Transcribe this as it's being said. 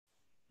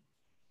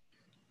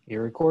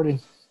You're recording.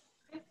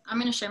 I'm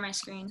going to share my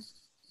screen.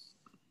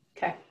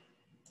 Okay.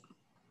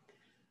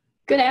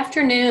 Good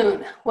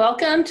afternoon.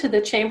 Welcome to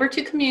the Chamber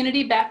to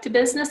Community Back to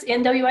Business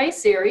NWA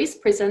series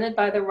presented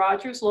by the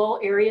Rogers-Lowell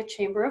Area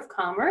Chamber of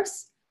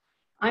Commerce.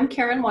 I'm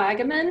Karen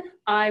Wagaman.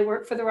 I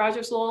work for the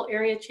Rogers-Lowell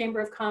Area Chamber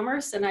of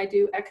Commerce and I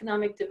do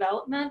economic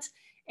development.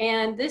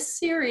 And this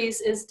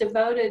series is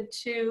devoted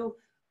to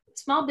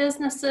small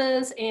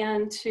businesses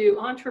and to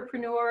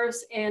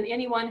entrepreneurs and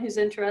anyone who's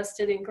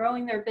interested in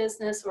growing their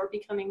business or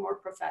becoming more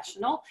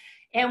professional.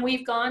 And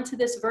we've gone to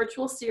this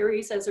virtual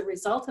series as a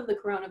result of the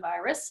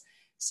coronavirus.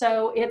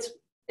 So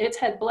it's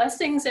had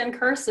blessings and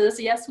curses.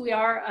 Yes, we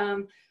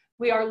are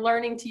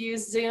learning to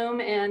use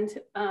Zoom and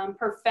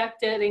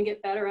perfect it and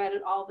get better at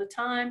it all the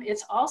time.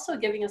 It's also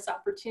giving us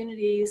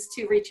opportunities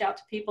to reach out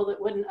to people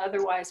that wouldn't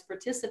otherwise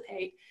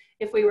participate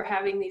if we were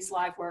having these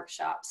live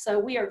workshops. So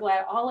we are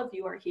glad all of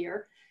you are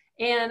here.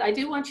 And I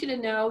do want you to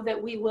know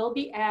that we will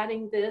be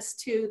adding this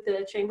to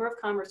the Chamber of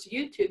Commerce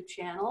YouTube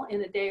channel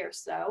in a day or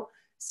so.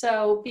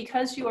 So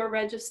because you are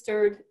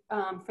registered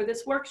for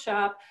this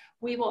workshop,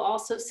 we will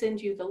also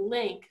send you the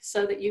link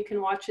so that you can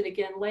watch it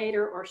again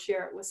later or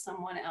share it with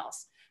someone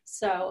else.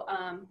 So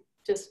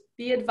just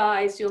be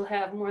advised, you'll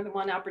have more than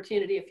one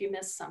opportunity if you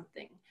miss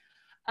something.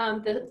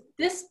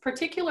 This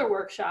particular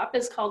workshop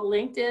is called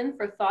LinkedIn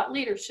for Thought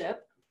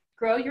Leadership,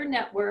 Grow Your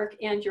Network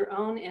and your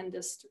own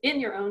in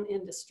your own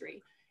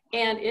industry.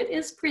 And it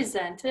is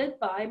presented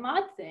by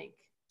Modthink.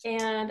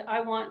 And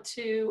I want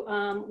to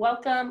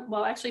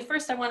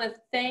first I want to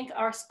thank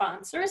our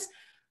sponsors.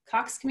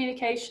 Cox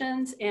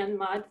Communications and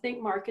Modthink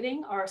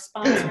Marketing are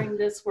sponsoring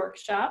this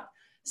workshop.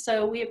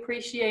 So we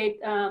appreciate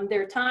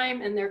their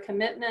time and their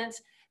commitment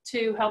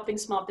to helping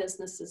small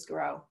businesses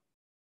grow.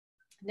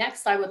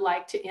 Next, I would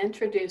like to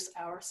introduce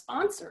our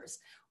sponsors.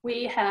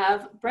 We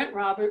have Brandt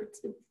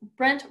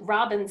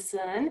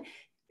Robinson.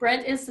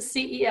 Brandt is the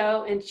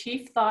CEO and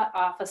Chief Thought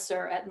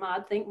Officer at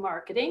Modthink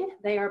Marketing.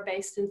 They are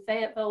based in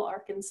Fayetteville,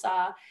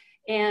 Arkansas,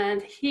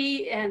 and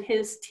he and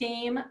his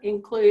team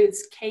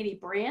includes Katie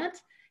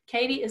Brandt.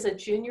 Katie is a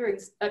junior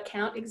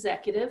account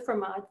executive for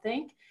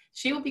Modthink.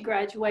 She will be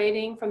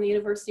graduating from the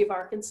University of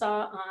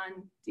Arkansas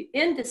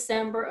in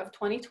December of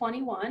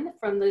 2021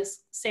 from the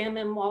Sam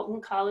M. Walton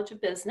College of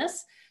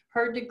Business.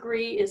 Her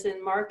degree is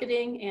in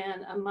marketing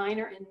and a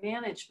minor in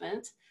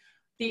management.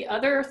 The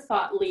other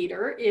thought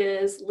leader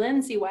is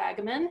Lindsey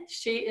Wagaman.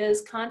 She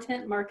is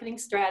Content Marketing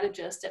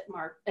Strategist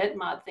at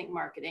Modthink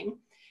Marketing.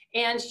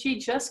 And she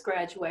just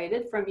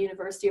graduated from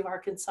University of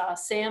Arkansas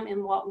Sam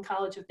M. Walton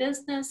College of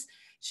Business.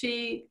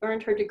 She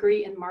earned her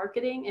degree in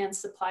marketing and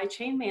supply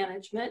chain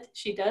management.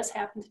 She does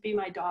happen to be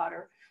my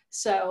daughter.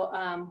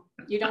 So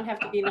you don't have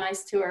to be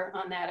nice to her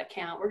on that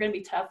account. We're going to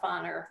be tough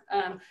on her.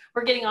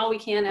 We're getting all we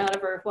can out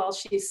of her while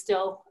she's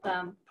still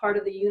part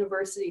of the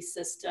university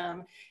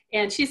system.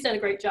 And she's done a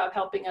great job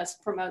helping us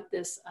promote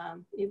this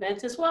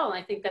event as well.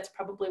 And I think that's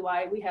probably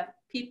why we have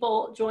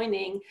people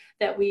joining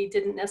that we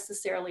didn't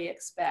necessarily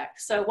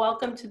expect. So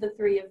welcome to the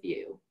three of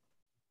you.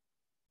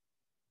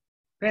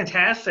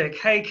 Fantastic.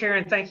 Hey,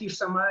 Karen, thank you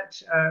so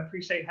much.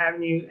 Appreciate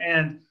having you.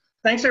 And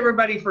thanks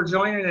everybody for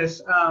joining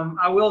us.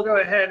 I will go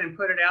ahead and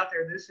put it out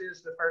there. This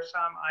is the first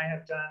time I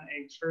have done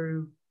a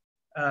true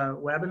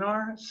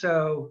webinar.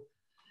 So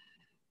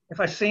if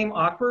I seem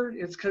awkward,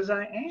 it's because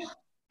I am.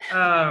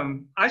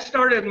 I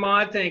started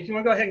Modthink. You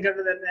want to go ahead and go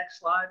to that next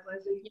slide,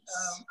 Lindsay?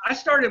 Yes. I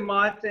started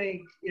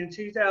Modthink in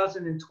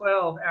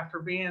 2012 after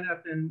being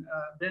up in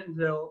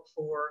Bentonville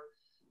for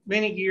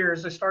many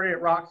years. I started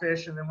at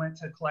Rockfish and then went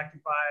to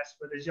Collective Bias,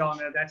 but as y'all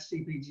know, that's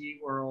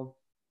CPG world.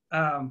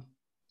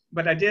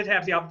 But I did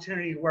have the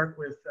opportunity to work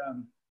with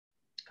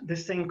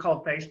this thing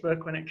called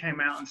Facebook when it came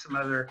out and some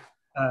other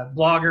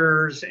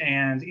bloggers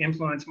and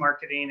influence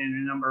marketing and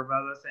a number of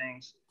other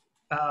things.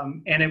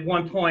 And at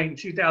one point in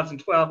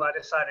 2012, I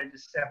decided to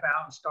step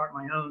out and start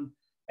my own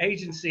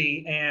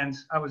agency. And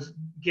I was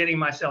getting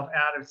myself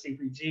out of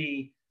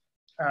CPG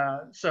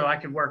so I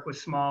could work with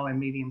small and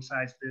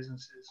medium-sized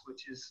businesses,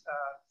 which is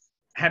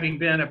having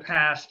been a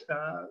past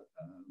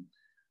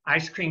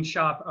ice cream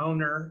shop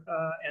owner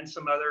and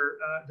some other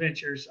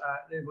ventures,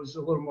 it was a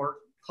little more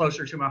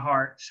closer to my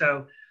heart.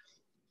 So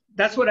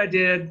that's what I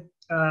did,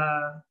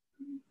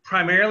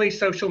 primarily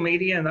social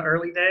media in the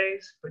early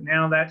days, but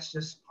now that's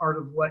just part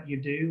of what you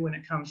do when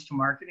it comes to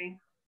marketing.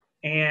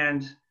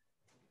 And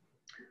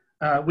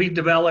we've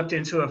developed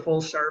into a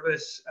full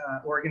service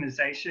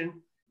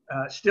organization,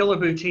 still a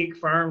boutique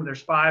firm.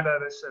 There's 5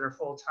 of us that are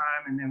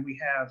full-time, and then we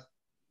have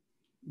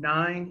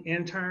 9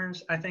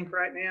 interns, I think,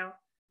 right now.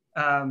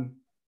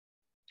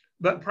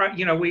 But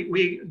you know,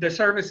 the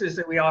services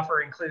that we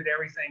offer include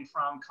everything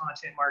from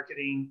content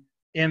marketing,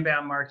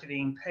 inbound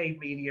marketing, paid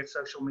media,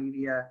 social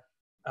media.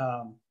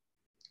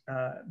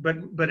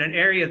 But an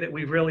area that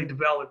we've really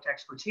developed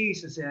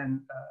expertise is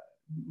in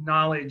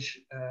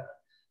knowledge,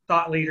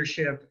 thought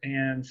leadership,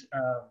 and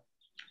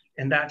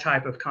that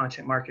type of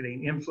content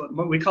marketing.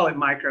 We call it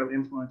micro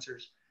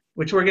influencers,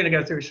 which we're going to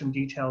go through some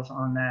details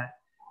on that.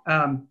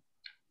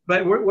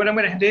 But what I'm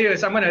going to do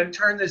is I'm going to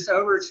turn this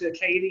over to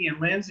Katie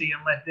and Lindsey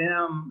and let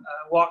them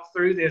walk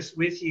through this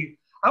with you.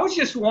 I was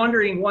just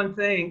wondering one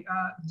thing.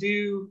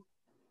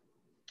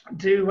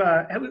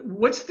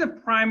 What's the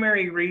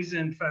primary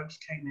reason folks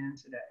came in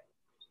today?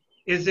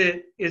 Is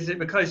it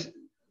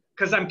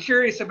because I'm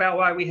curious about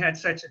why we had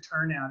such a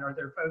turnout. Are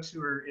there folks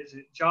who are, is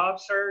it job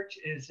search?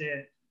 Is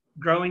it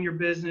growing your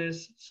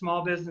business,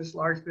 small business,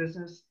 large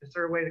business? Is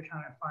there a way to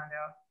kind of find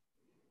out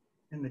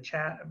in the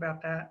chat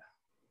about that?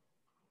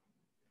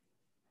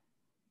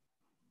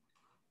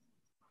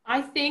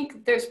 I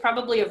think there's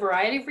probably a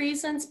variety of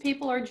reasons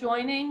people are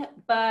joining,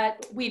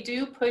 but we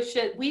do push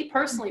it, we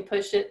personally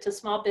push it to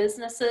small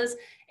businesses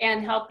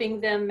and helping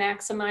them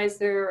maximize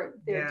their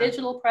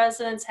digital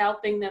presence,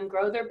 helping them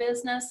grow their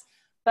business.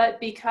 But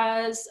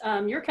because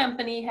your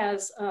company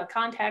has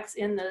contacts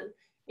in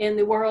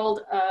the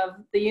world of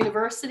the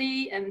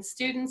university and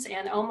students,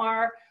 and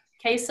Omar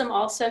Kasem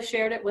also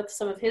shared it with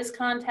some of his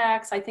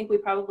contacts, I think we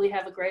probably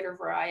have a greater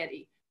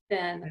variety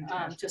than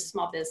just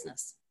small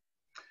business.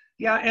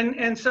 Yeah,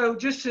 and so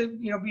just to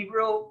be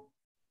real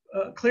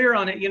clear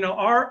on it,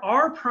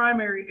 our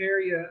primary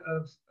area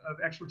of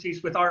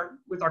expertise with our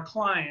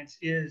clients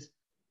is,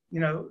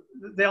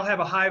 they'll have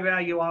a high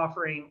value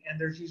offering, and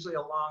there's usually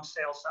a long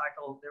sales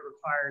cycle that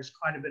requires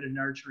quite a bit of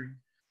nurturing.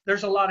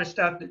 There's a lot of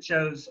stuff that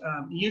shows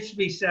it used to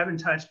be 7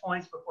 touch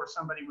points before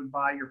somebody would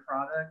buy your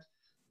product,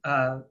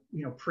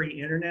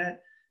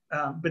 pre-internet.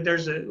 But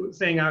there's a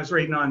thing I was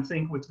reading on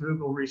Think with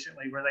Google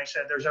recently where they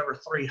said there's over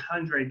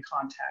 300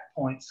 contact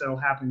points that'll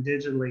happen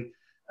digitally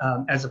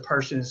as a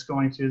person is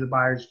going through the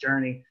buyer's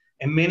journey.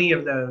 And many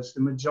of those,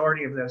 the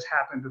majority of those,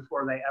 happen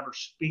before they ever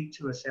speak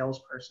to a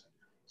salesperson.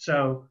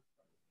 So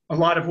a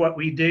lot of what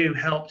we do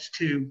helps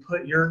to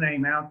put your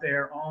name out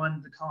there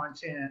on the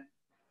content,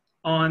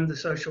 on the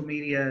social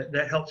media,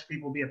 that helps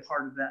people be a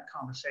part of that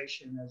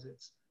conversation as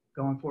it's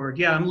going forward.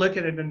 Yeah, I'm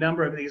looking at a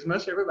number of these.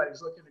 Most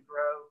everybody's looking to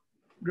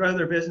grow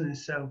their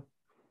business. So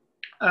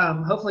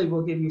hopefully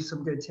we'll give you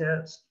some good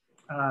tips.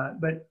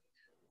 But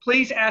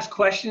please ask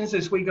questions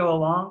as we go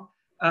along.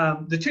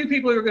 The 2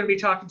 people who are going to be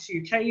talking to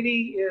you,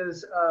 Katie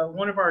is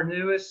one of our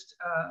newest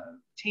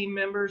team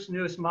members,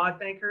 newest mod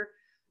thinker.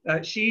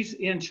 She's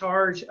in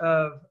charge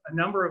of a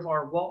number of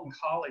our Walton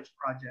College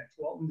projects.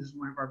 Walton is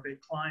one of our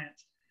big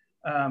clients.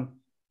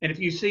 And if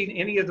you've seen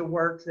any of the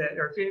work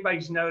or if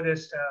anybody's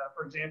noticed,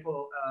 for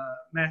example,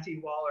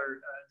 Matthew Waller,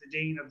 the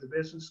dean of the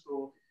business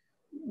school,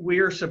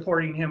 we're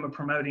supporting him and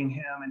promoting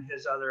him and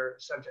his other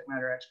subject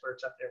matter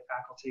experts up there,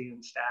 faculty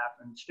and staff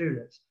and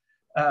students.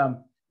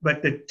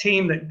 But the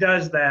team that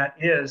does that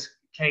is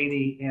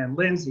Katie and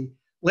Lindsey.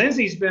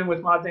 Lindsey's been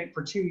with Modthink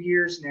for 2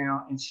 years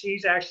now, and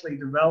she's actually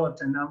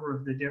developed a number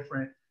of the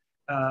different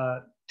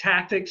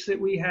tactics that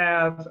we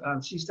have.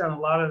 She's done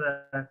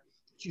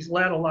she's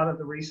led a lot of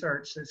the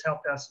research that's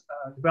helped us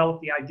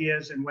develop the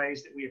ideas and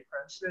ways that we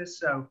approach this.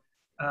 So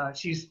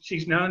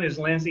she's known as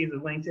Lindsey, the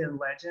LinkedIn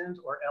legend,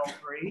 or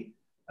L3.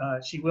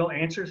 She will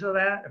answer to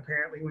that.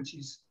 Apparently, when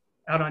she's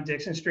out on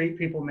Dixon Street,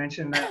 people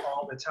mention that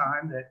all the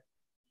time, that,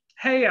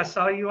 hey, I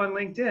saw you on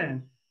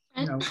LinkedIn,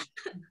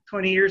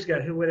 20 years ago.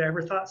 Who would have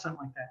ever thought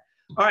something like that?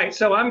 All right,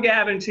 so I'm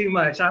gabbing too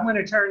much. I'm going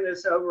to turn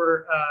this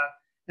over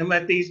and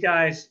let these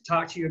guys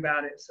talk to you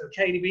about it. So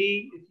Katie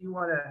B, if you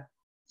want to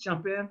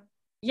jump in.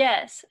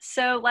 Yes.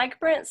 So like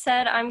Brent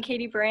said, I'm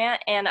Katie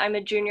Brandt, and I'm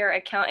a junior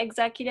account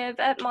executive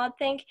at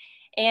Modthink.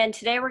 And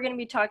today we're going to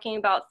be talking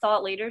about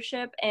thought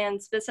leadership,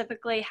 and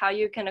specifically how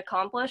you can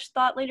accomplish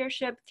thought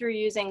leadership through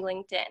using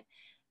LinkedIn.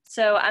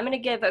 So I'm going to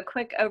give a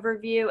quick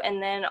overview,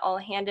 and then I'll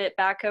hand it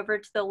back over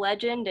to the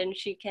legend and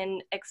she can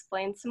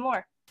explain some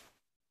more.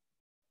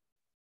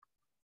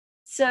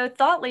 So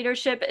thought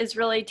leadership is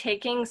really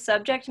taking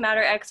subject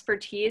matter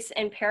expertise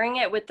and pairing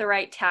it with the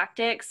right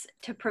tactics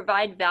to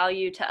provide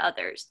value to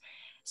others.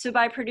 So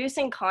by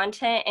producing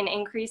content and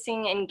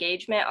increasing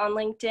engagement on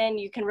LinkedIn,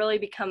 you can really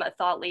become a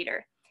thought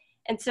leader.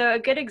 And so a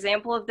good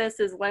example of this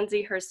is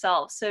Lindsey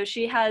herself. So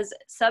she has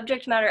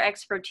subject matter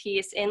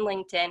expertise in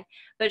LinkedIn,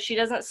 but she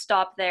doesn't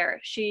stop there.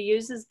 She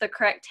uses the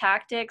correct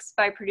tactics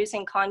by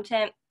producing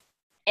content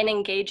and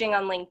engaging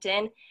on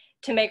LinkedIn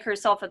to make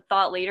herself a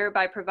thought leader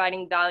by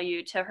providing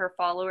value to her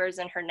followers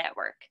and her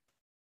network.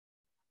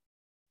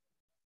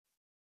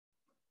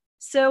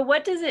 So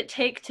what does it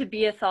take to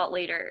be a thought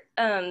leader?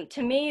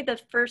 To me, the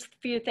first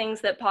few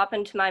things that pop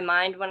into my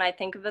mind when I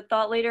think of a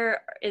thought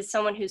leader is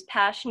someone who's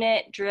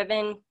passionate,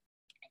 driven,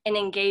 and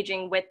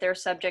engaging with their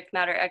subject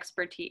matter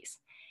expertise.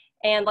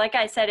 And like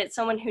I said, it's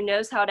someone who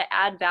knows how to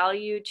add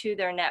value to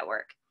their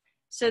network.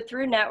 So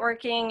through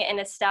networking and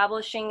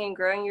establishing and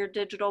growing your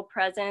digital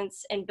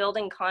presence and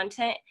building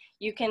content,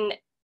 you can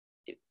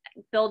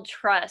build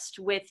trust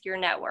with your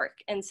network.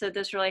 And so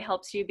this really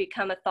helps you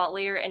become a thought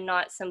leader and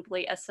not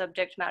simply a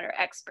subject matter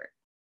expert.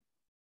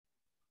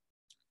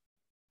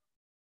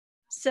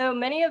 So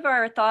many of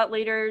our thought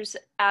leaders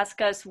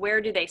ask us, where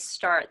do they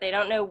start? They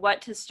don't know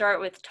what to start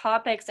with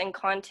topics and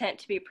content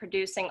to be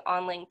producing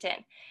on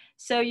LinkedIn.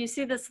 So you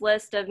see this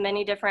list of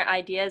many different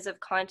ideas of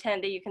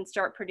content that you can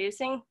start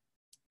producing.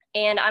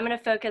 And I'm going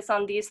to focus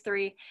on these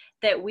 3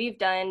 that we've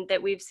done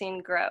that we've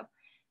seen grow.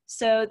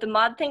 So the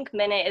Modthink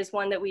Minute is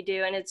one that we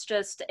do, and it's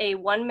just a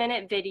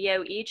 1-minute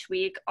video each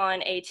week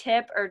on a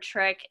tip or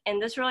trick. And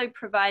this really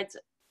provides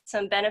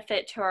some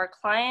benefit to our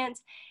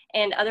clients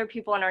and other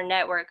people in our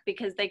network,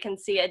 because they can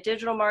see a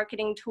digital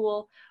marketing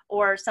tool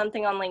or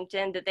something on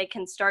LinkedIn that they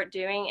can start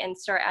doing and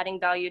start adding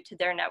value to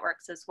their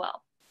networks as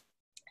well.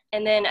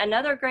 And then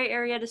another great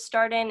area to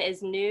start in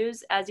is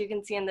news. As you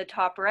can see in the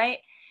top right,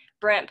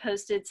 Brandt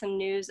posted some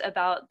news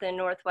about the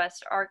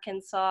Northwest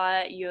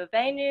Arkansas U of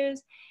A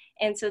news.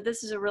 And so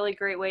this is a really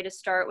great way to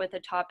start with a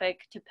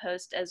topic to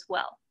post as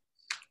well.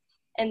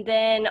 And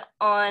then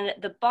on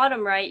the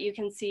bottom right, you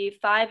can see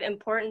 5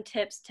 important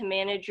tips to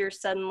manage your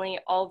suddenly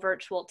all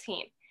virtual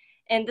team.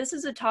 And this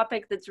is a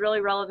topic that's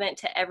really relevant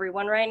to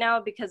everyone right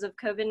now because of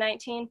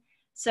COVID-19.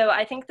 So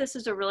I think this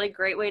is a really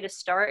great way to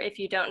start if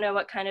you don't know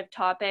what kind of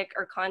topic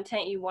or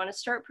content you want to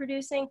start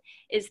producing,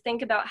 is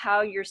think about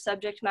how your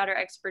subject matter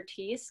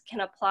expertise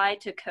can apply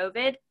to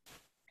COVID,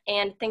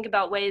 and think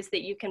about ways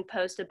that you can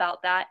post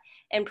about that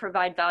and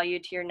provide value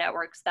to your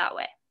networks that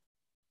way.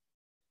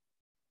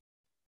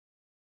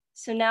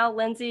 So now,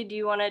 Lindsay, do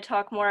you want to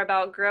talk more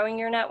about growing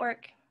your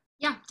network?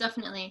 Yeah,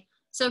 definitely.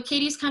 So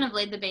Katie's kind of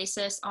laid the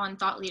basis on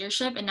thought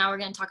leadership, and now we're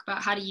going to talk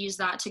about how to use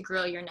that to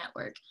grow your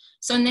network.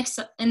 So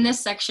in this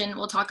section,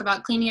 we'll talk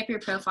about cleaning up your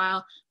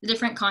profile, the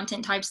different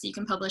content types that you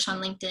can publish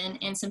on LinkedIn,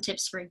 and some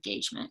tips for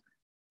engagement.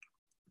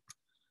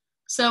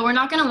 So we're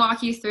not going to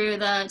walk you through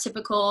the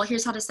typical,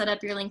 here's how to set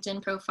up your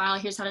LinkedIn profile,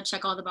 here's how to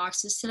check all the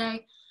boxes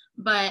today.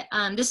 But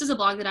this is a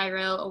blog that I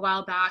wrote a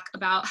while back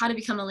about how to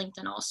become a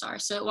LinkedIn all-star.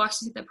 So it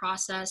walks you through the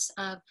process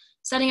of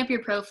setting up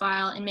your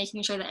profile and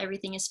making sure that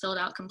everything is filled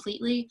out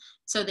completely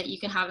so that you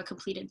can have a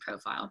completed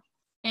profile.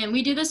 And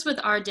we do this with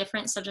our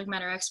different subject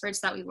matter experts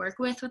that we work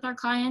with our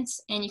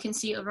clients. And you can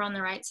see over on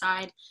the right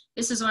side,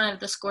 this is one of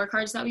the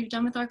scorecards that we've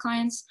done with our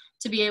clients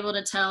to be able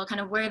to tell kind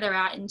of where they're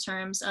at in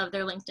terms of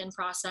their LinkedIn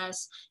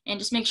process, and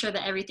just make sure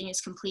that everything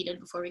is completed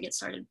before we get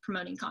started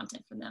promoting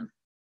content for them.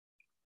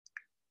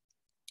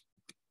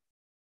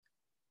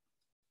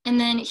 And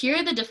then here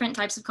are the different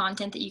types of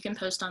content that you can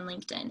post on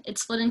LinkedIn.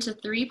 It's split into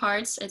 3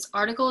 parts. It's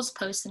articles,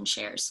 posts, and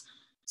shares.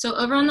 So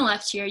over on the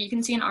left here, you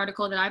can see an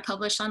article that I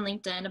published on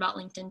LinkedIn about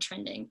LinkedIn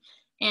trending.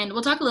 And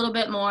we'll talk a little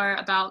bit more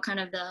about kind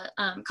of the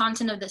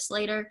content of this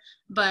later,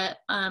 but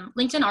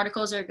LinkedIn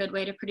articles are a good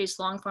way to produce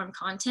long form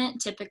content,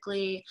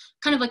 typically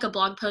kind of like a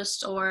blog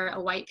post or a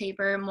white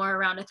paper, more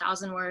around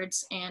 1,000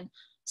 words, and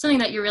something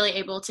that you're really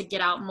able to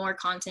get out more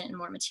content and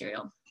more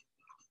material.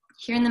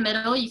 Here in the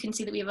middle, you can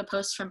see that we have a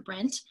post from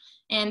Brandt,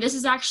 and this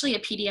is actually a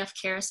PDF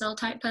carousel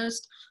type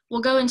post.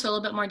 We'll go into a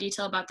little bit more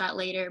detail about that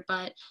later,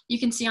 but you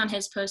can see on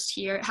his post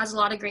here, it has a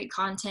lot of great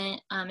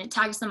content. It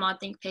tags the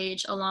Modthink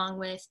page along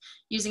with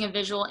using a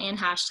visual and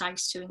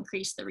hashtags to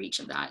increase the reach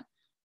of that.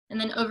 And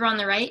then over on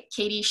the right,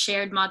 Katie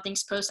shared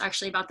Modthink's post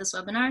actually about this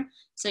webinar.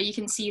 So you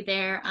can see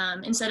there,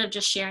 instead of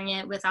just sharing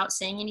it without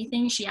saying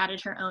anything, she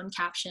added her own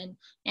caption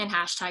and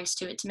hashtags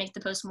to it to make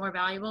the post more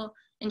valuable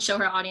and show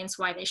her audience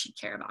why they should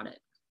care about it.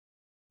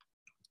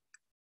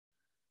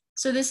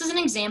 So this is an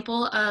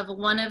example of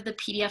one of the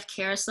PDF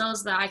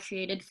carousels that I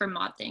created for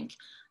Modthink.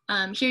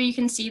 Here you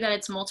can see that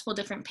it's multiple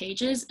different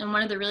pages, and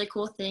one of the really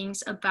cool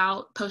things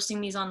about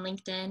posting these on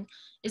LinkedIn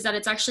is that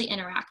it's actually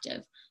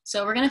interactive.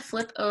 So we're going to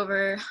flip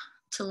over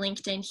to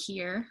LinkedIn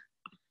here,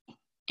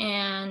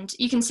 and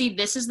you can see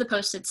this is the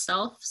post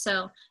itself.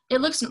 So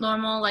it looks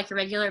normal like a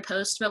regular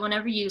post, but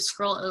whenever you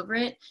scroll over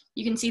it,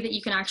 you can see that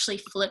you can actually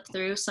flip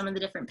through some of the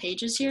different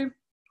pages here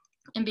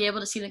and be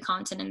able to see the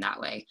content in that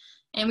way.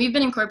 And we've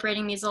been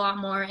incorporating these a lot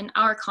more in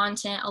our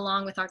content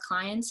along with our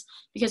clients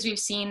because we've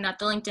seen that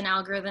the LinkedIn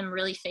algorithm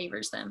really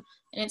favors them.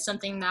 And it's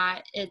something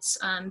that it's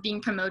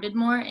being promoted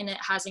more, and it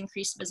has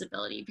increased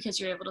visibility because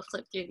you're able to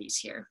flip through these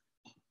here.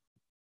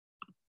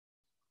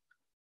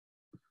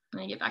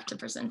 Let me get back to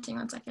presenting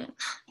 1 second.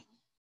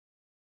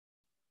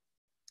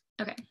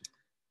 Okay.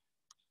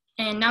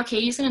 And now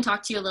Katie's going to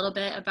talk to you a little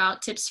bit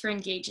about tips for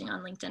engaging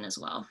on LinkedIn as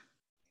well.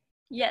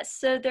 Yes,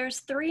 so there's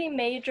 3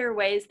 major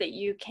ways that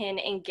you can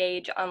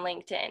engage on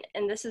LinkedIn,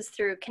 and this is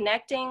through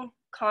connecting,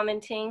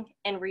 commenting,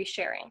 and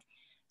resharing.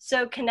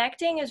 So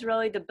connecting is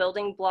really the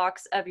building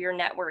blocks of your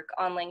network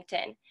on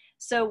LinkedIn.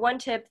 So one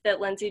tip that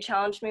Lindsay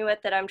challenged me with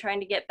that I'm trying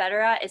to get better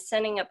at is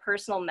sending a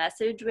personal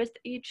message with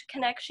each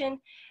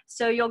connection.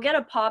 So you'll get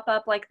a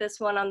pop-up like this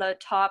one on the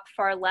top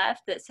far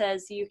left that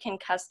says you can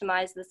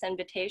customize this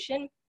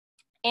invitation,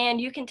 and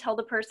you can tell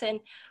the person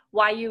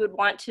why you would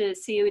want to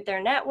see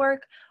their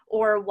network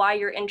or why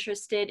you're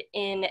interested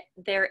in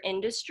their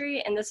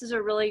industry. And this is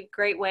a really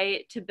great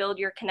way to build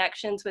your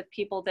connections with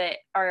people that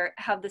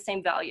have the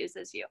same values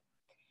as you.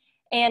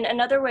 And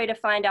another way to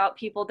find out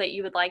people that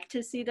you would like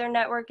to see their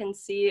network and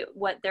see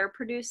what they're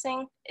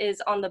producing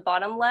is on the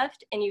bottom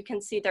left, and you can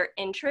see their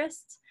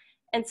interests.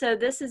 And so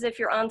this is if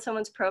you're on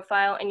someone's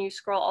profile and you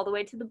scroll all the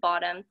way to the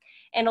bottom.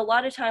 And a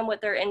lot of time what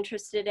they're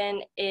interested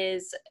in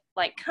is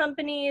like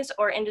companies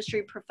or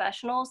industry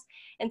professionals.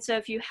 And so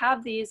if you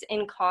have these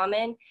in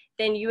common,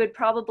 then you would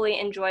probably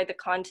enjoy the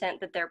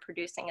content that they're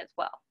producing as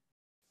well.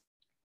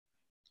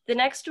 The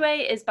next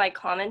way is by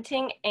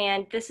commenting,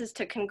 and this is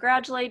to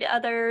congratulate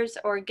others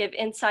or give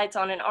insights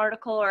on an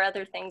article or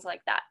other things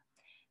like that.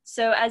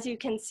 So as you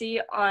can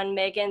see on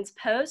Megan's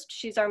post,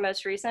 she's our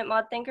most recent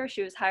mod thinker.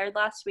 She was hired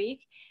last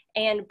week,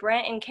 and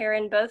Brandt and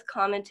Karen both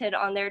commented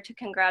on there to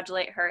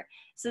congratulate her.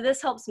 So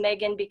this helps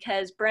Megan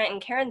because Brandt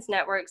and Karen's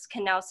networks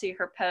can now see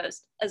her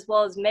post, as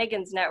well as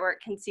Megan's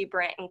network can see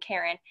Brandt and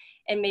Karen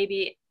and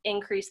maybe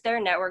increase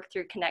their network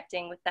through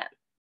connecting with them.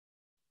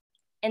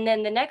 And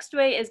then the next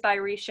way is by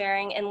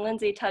resharing, and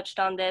Lindsay touched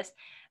on this,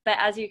 but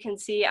as you can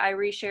see, I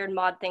reshared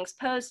Modthink's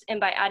post, and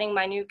by adding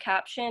my new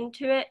caption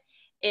to it,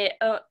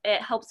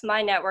 it helps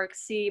my network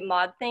see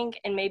Modthink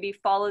and maybe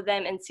follow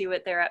them and see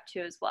what they're up to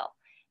as well.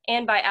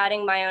 And by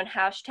adding my own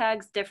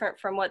hashtags different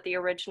from what the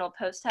original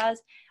post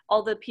has,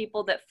 all the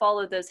people that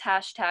follow those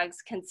hashtags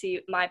can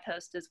see my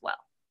post as well.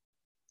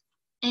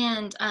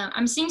 And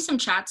I'm seeing some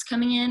chats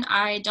coming in.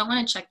 I don't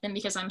want to check them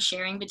because I'm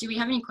sharing, but do we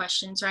have any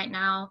questions right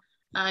now?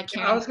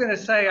 Karen? I was going to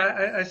say,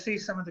 I see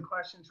some of the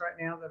questions right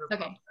now that are okay.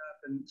 popping up,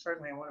 and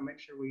certainly I want to make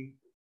sure we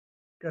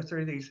go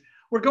through these.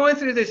 We're going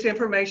through this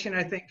information,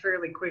 I think,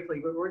 fairly quickly,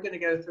 but we're going to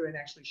go through and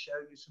actually show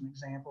you some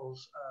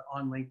examples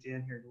on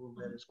LinkedIn here in a little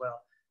bit as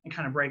well, and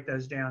kind of break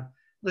those down.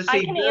 Let's see,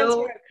 I can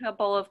answer a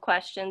couple of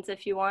questions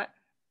if you want.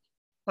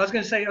 I was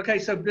going to say, okay,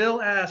 so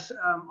Bill asks,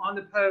 on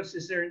the post,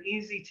 is there an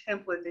easy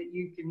template that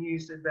you can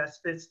use that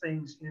best fits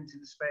things into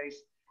the space?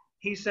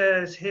 He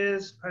says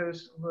his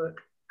posts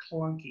look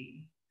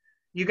clunky.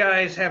 You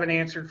guys have an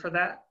answer for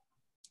that?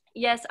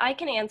 Yes, I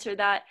can answer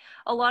that.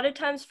 A lot of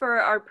times for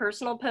our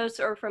personal posts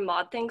or for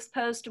Modthink's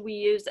post, we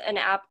use an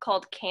app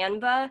called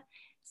Canva,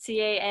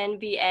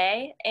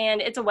 C-A-N-V-A,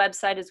 and it's a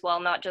website as well,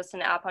 not just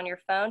an app on your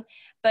phone.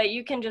 But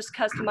you can just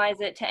customize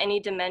it to any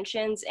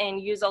dimensions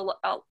and use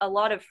a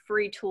lot of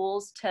free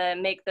tools to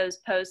make those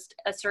posts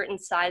a certain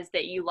size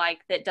that you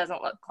like that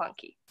doesn't look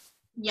clunky.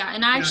 Yeah,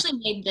 and I actually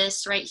made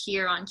this right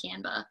here on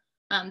Canva.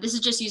 This is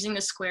just using the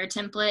square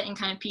template and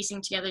kind of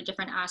piecing together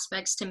different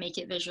aspects to make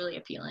it visually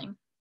appealing.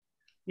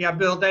 Yeah,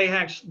 Bill, they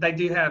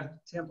do have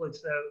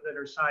templates though that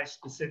are sized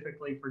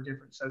specifically for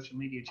different social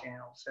media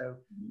channels. So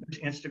there's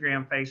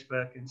Instagram,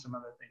 Facebook, and some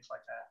other things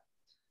like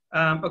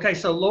that. Okay,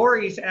 so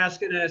Lori's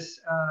asking us,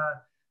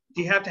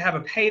 do you have to have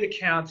a paid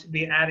account to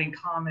be adding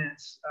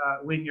comments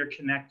when you're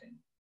connecting?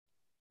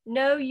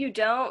 No, you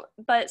don't,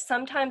 but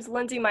sometimes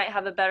Lindsay might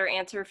have a better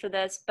answer for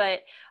this,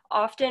 but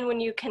often when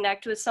you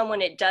connect with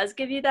someone, it does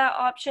give you that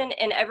option,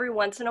 and every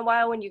once in a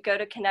while when you go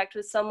to connect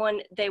with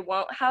someone, they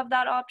won't have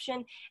that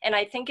option, and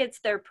I think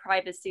it's their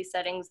privacy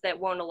settings that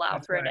won't allow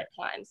for it at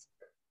times.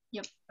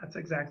 Yep. That's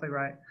exactly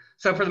right.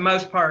 So for the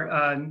most part,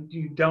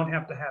 you don't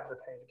have to have the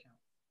paid account.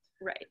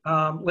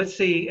 Right. Let's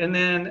see, and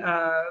then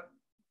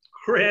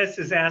Chris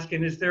is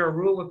asking, is there a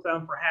rule of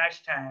thumb for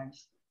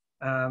hashtags?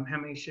 How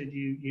many should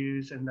you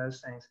use and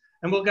those things?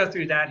 And we'll go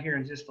through that here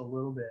in just a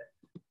little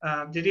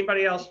bit. Did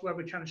anybody else, well,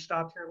 we kind of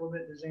stopped here a little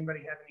bit. Does anybody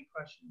have any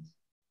questions?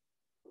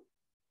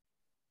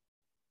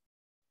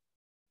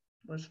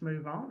 Let's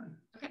move on.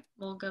 Okay,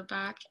 we'll go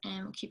back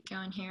and we'll keep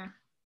going here.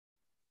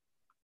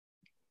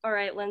 All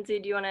right, Lindsay,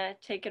 do you want to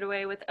take it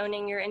away with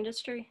owning your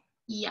industry?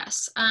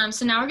 Yes.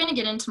 So now we're going to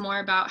get into more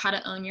about how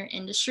to own your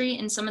industry,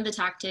 and some of the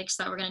tactics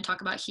that we're going to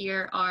talk about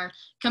here are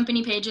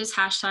company pages,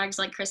 hashtags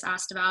like Chris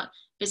asked about,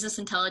 business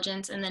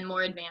intelligence, and then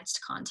more advanced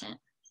content.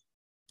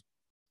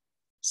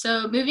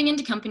 So moving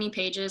into company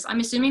pages, I'm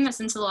assuming that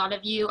since a lot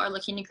of you are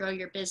looking to grow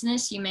your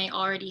business, you may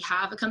already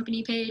have a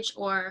company page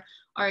or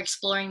are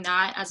exploring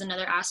that as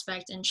another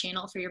aspect and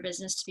channel for your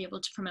business to be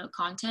able to promote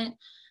content.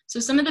 So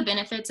some of the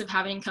benefits of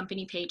having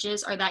company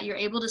pages are that you're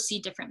able to see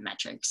different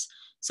metrics.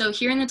 So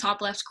here in the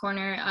top left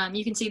corner,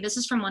 you can see this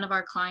is from one of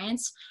our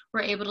clients.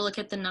 We're able to look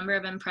at the number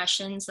of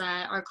impressions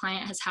that our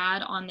client has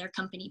had on their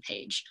company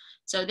page.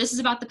 So this is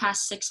about the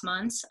past 6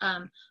 months.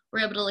 We're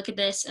able to look at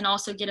this and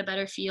also get a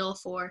better feel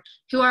for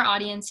who our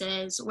audience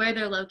is, where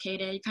they're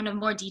located, kind of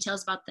more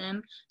details about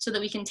them so that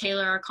we can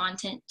tailor our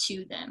content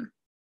to them.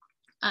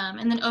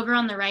 And then over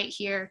on the right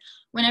here,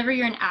 whenever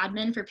you're an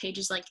admin for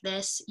pages like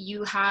this,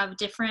 you have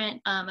different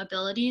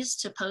abilities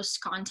to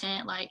post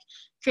content like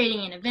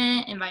creating an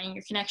event, inviting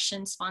your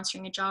connections,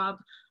 sponsoring a job,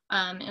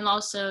 and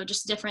also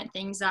just different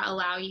things that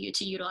allow you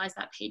to utilize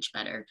that page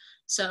better.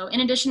 So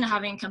in addition to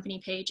having a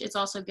company page, it's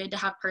also good to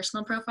have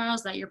personal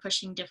profiles that you're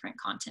pushing different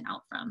content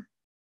out from.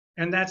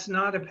 And that's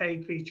not a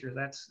paid feature.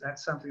 That's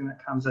something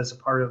that comes as a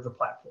part of the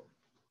platform.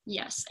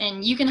 Yes,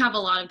 and you can have a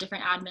lot of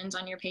different admins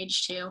on your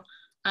page too.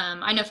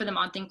 I know for the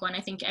Modthink one,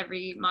 I think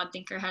every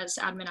Modthinker has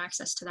admin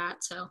access to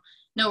that. So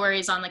no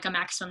worries on like a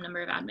maximum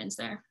number of admins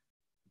there.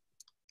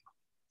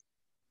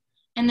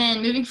 And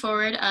then moving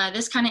forward,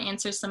 this kind of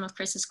answers some of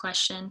Chris's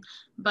question,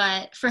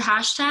 but for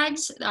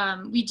hashtags,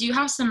 we do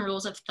have some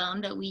rules of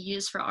thumb that we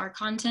use for our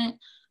content.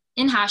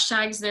 In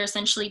hashtags, there are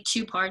essentially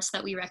 2 parts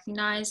that we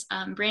recognize,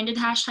 branded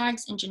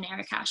hashtags and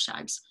generic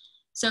hashtags.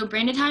 So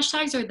branded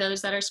hashtags are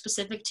those that are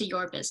specific to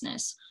your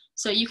business.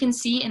 So you can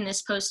see in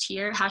this post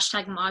here,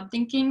 hashtag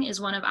modthinking is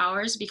one of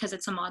ours because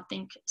it's a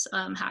Modthink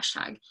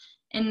hashtag.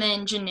 And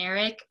then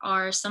generic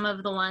are some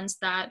of the ones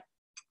that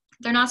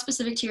They're not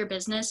specific to your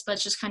business, but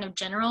it's just kind of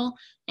general,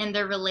 and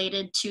they're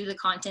related to the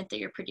content that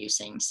you're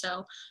producing.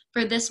 So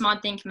for this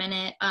Modthink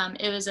Minute,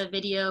 it was a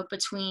video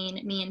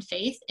between me and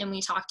Faith, and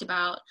we talked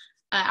about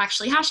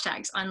actually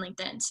hashtags on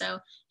LinkedIn. So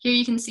here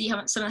you can see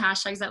how some of the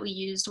hashtags that we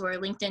used were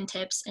LinkedIn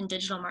tips and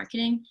digital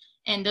marketing.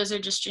 And those are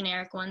just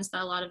generic ones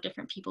that a lot of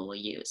different people will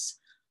use.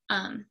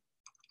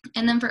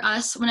 And then for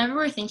us, whenever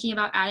we're thinking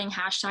about adding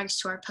hashtags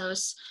to our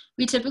posts,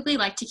 we typically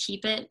like to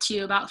keep it to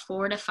about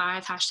 4 to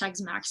 5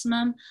 hashtags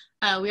maximum.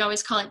 We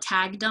always call it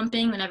tag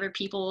dumping, whenever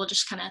people will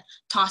just kind of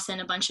toss in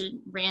a bunch of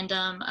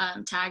random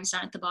tags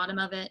down at the bottom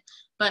of it.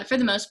 But for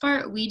the most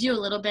part, we do a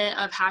little bit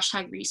of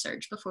hashtag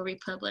research before we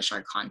publish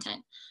our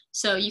content.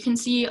 So you can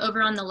see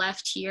over on the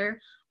left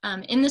here,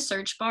 in the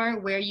search bar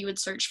where you would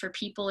search for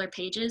people or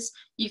pages,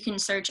 you can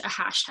search a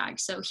hashtag.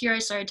 So here I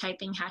started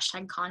typing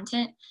hashtag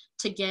content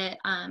to get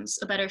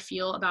a better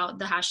feel about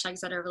the hashtags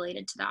that are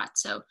related to that.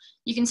 So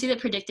you can see that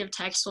predictive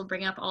text will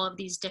bring up all of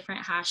these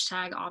different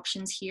hashtag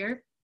options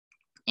here.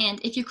 And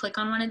if you click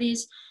on one of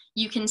these,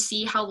 you can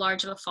see how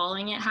large of a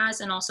following it has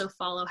and also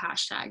follow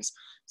hashtags.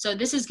 So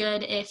this is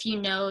good if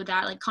you know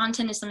that like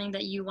content is something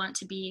that you want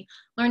to be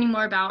learning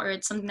more about, or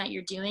it's something that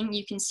you're doing.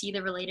 You can see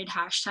the related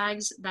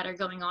hashtags that are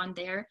going on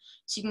there,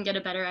 so you can get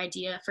a better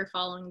idea for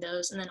following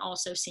those, and then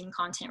also seeing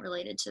content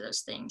related to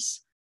those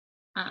things.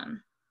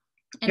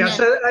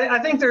 So I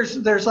think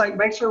there's like,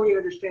 make sure we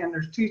understand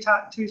there's two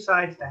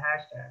sides to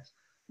hashtags.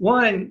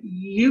 One,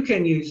 you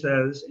can use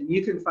those and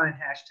you can find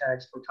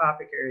hashtags for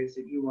topic areas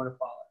that you want to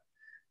follow,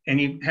 and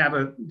you have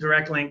a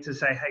direct link to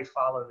say, hey,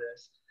 follow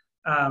this.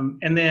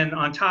 And then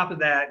on top of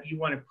that, you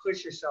want to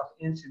push yourself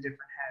into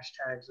different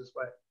hashtags, is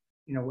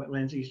what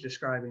Lindsey's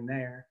describing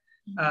there.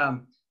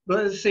 But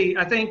let's see,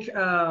 I think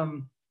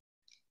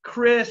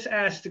Chris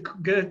asked a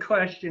good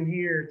question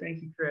here.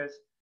 Thank you, Chris.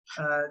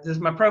 Does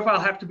my profile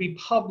have to be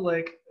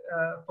public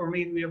for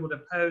me to be able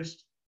to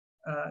post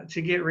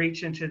to get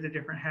reach into the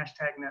different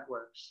hashtag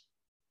networks?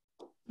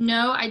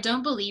 No, I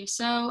don't believe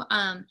so.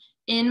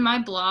 In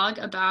my blog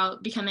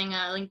about becoming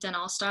a LinkedIn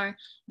All-Star,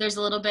 there's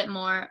a little bit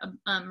more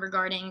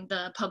regarding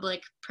the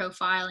public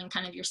profile and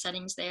kind of your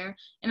settings there.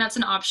 And that's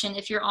an option.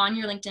 If you're on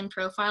your LinkedIn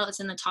profile, it's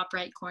in the top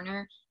right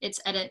corner.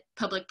 It's edit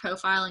public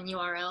profile and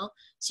URL.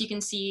 So you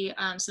can see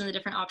some of the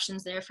different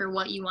options there for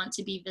what you want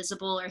to be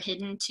visible or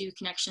hidden to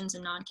connections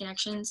and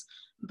non-connections.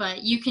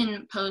 But you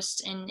can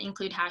post and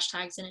include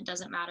hashtags, and it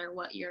doesn't matter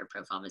what your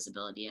profile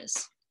visibility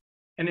is.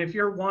 And if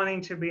you're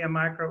wanting to be a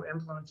micro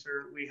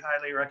influencer, we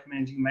highly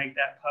recommend you make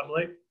that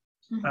public.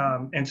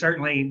 And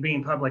certainly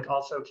being public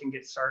also can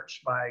get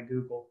searched by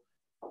Google,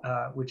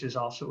 which is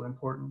also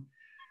important.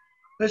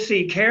 Let's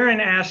see,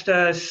 Karen asked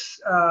us,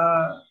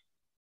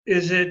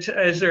 is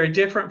there a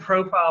different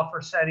profile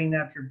for setting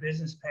up your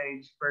business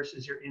page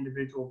versus your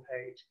individual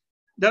page?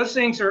 Those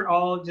things are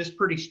all just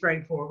pretty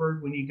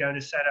straightforward. When you go to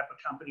set up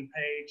a company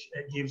page,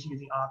 it gives you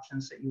the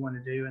options that you want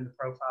to do in the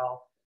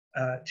profile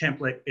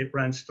template. It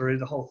runs through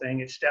the whole thing.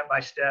 It's step by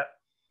step.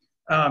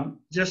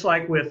 Just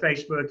like with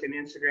Facebook and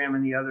Instagram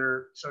and the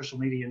other social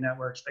media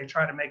networks, they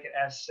try to make it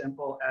as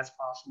simple as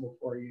possible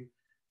for you,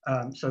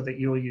 so that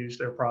you'll use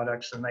their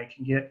products and they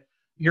can get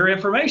your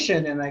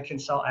information and they can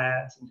sell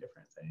ads and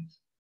different things.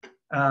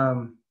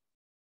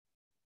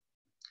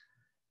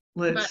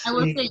 But I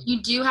will say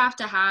you do have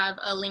to have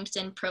a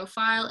LinkedIn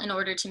profile in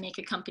order to make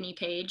a company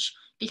page,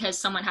 because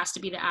someone has to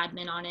be the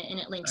admin on it and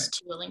it links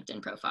to a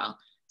LinkedIn profile.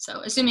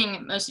 So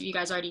assuming most of you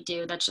guys already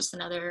do, that's just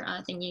another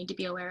thing you need to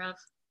be aware of.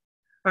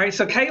 All right,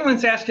 so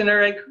Caitlin's asking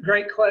a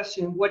great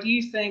question. What do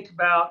you think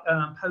about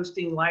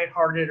posting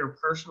lighthearted or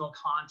personal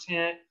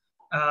content?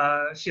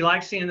 She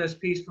likes seeing those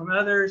pieces from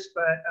others,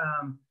 but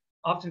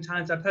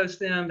oftentimes I post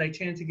them, they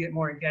tend to get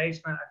more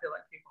engagement. I feel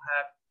like people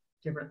have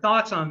different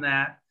thoughts on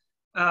that.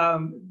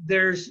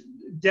 There's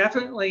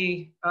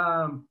definitely,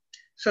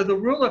 so the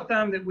rule of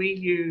thumb that we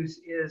use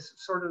is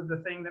sort of the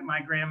thing that my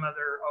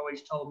grandmother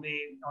always told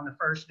me on the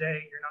first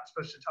date: you're not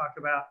supposed to talk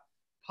about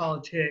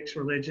politics,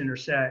 religion, or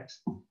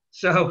sex.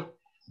 So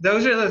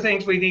those are the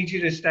things we need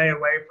you to stay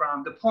away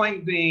from. The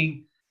point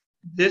being,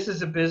 this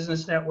is a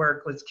business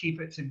network. Let's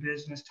keep it to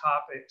business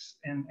topics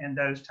and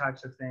those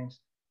types of things.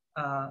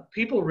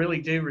 People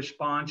really do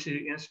respond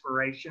to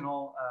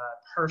inspirational,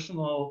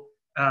 personal,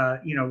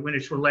 when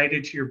it's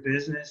related to your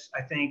business.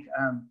 I think,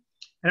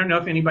 I don't know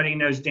if anybody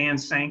knows Dan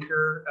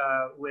Sanker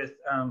with,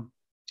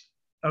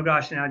 oh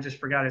gosh, now I just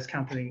forgot his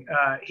company.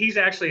 He's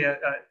actually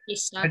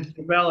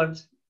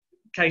developed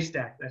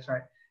K-Stack, that's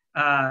right.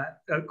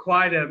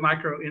 Quite a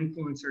micro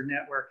influencer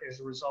network as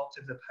a result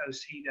of the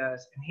posts he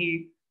does. And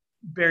he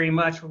very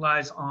much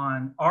relies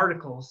on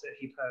articles that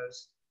he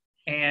posts.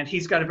 And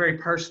he's got a very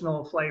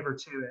personal flavor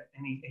to it.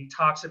 And he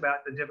talks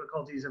about the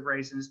difficulties of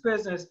raising his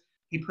business.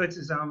 He puts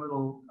his own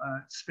little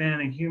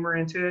spin and humor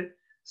into it.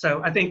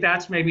 So I think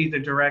that's maybe the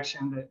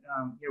direction that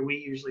we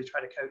usually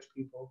try to coach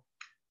people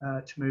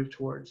to move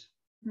towards.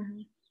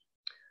 Mm-hmm.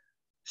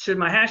 Should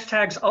my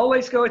hashtags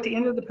always go at the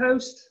end of the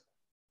post?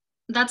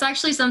 That's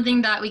actually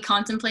something that we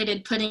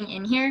contemplated putting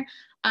in here.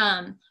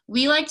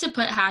 We like to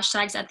put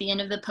hashtags at the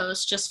end of the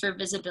post just for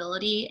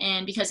visibility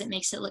and because it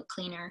makes it look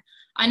cleaner.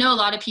 I know a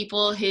lot of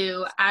people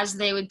who, as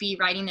they would be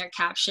writing their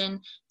caption,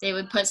 they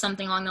would put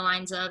something along the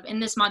lines of, in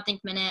this Modthink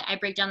Minute, I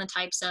break down the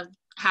types of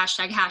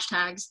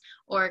hashtags,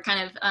 or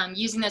kind of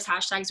using those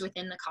hashtags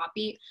within the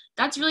copy.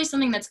 That's really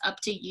something that's up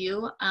to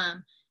you.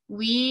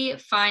 We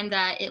find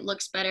that it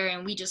looks better,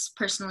 and we just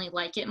personally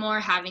like it more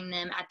having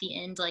them at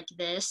the end like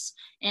this,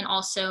 and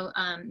also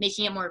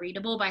making it more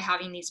readable by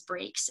having these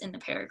breaks in the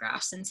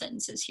paragraphs and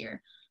sentences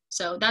here.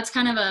 So that's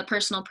kind of a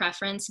personal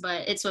preference,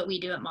 but it's what we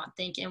do at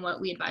Modthink and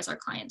what we advise our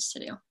clients to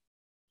do.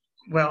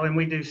 Well, and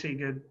we do see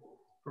good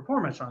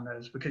performance on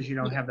those because you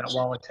don't have that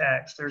wall of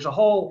text. There's a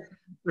whole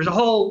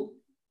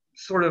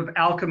sort of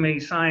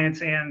alchemy,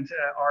 science, and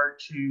art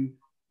to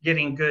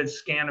getting good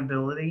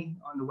scannability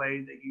on the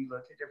way that you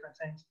look at different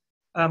things.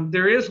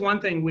 There is one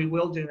thing we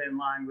will do in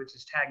line, which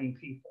is tagging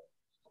people,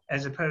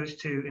 as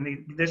opposed to,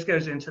 and this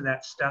goes into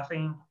that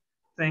stuffing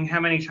thing. How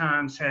many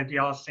times have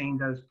y'all seen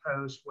those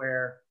posts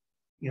where,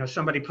 you know,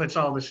 somebody puts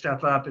all the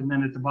stuff up and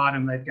then at the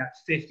bottom they've got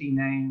 50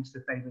 names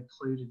that they've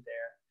included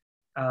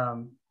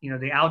there? You know,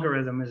 the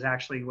algorithm is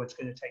actually what's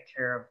going to take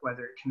care of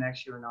whether it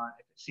connects you or not.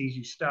 If it sees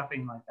you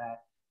stuffing like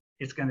that,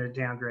 it's going to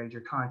downgrade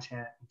your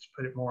content and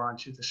put it more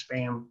onto the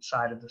spam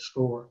side of the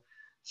score.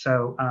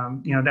 So,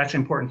 you know, that's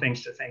important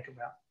things to think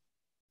about.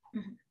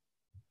 Mm-hmm.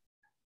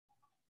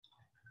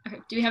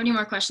 Okay, do we have any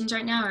more questions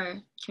right now,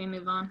 or can we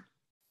move on?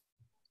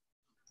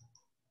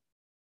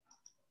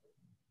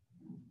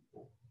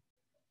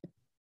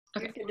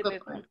 Okay, we'll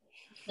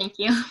thank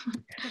you.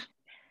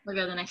 We'll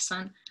go to the next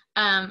one.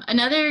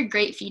 Another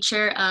great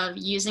feature of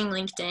using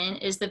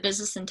LinkedIn is the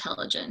business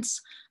intelligence.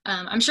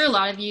 I'm sure a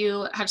lot of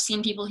you have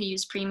seen people who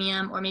use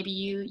premium, or maybe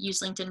you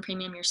use LinkedIn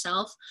Premium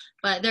yourself,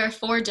 but there are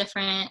 4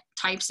 different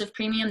types of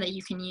premium that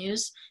you can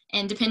use.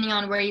 And depending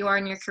on where you are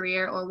in your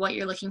career or what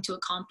you're looking to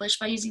accomplish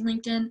by using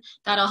LinkedIn,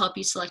 that'll help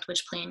you select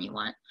which plan you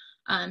want.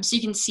 So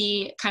you can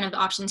see kind of the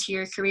options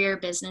here: career,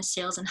 business,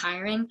 sales, and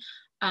hiring.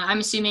 I'm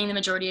assuming the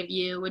majority of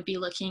you would be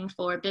looking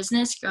for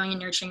business, growing and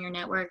nurturing your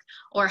network,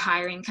 or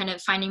hiring, kind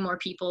of finding more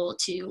people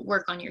to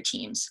work on your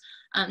teams.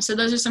 So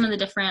those are some of the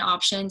different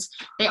options.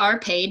 They are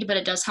paid, but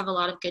it does have a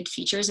lot of good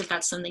features if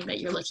that's something that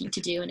you're looking to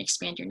do and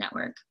expand your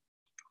network.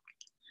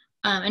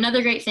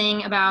 Another great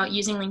thing about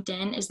using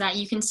LinkedIn is that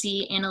you can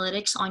see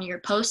analytics on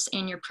your posts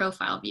and your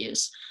profile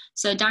views.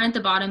 So down at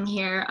the bottom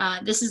here,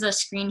 this is a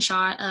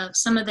screenshot of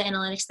some of the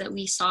analytics that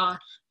we saw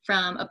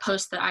from a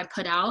post that I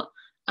put out.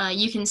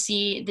 You can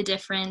see the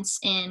difference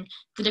in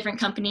the different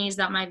companies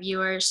that my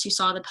viewers who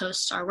saw the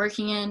posts are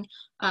working in,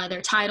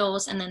 their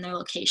titles, and then their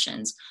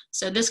locations.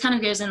 So this kind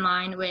of goes in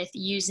line with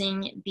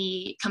using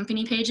the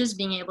company pages,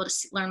 being able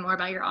to learn more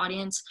about your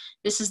audience.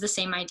 This is the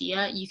same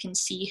idea. You can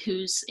see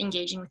who's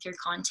engaging with your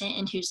content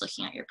and who's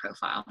looking at your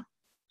profile.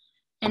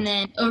 And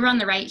then over on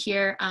the right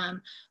here,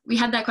 we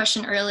had that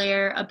question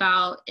earlier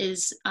about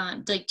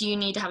do you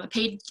need to have a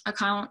paid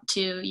account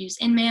to use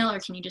InMail, or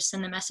can you just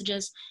send the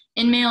messages?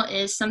 InMail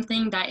is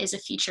something that is a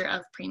feature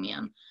of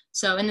premium.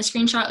 So in the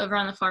screenshot over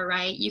on the far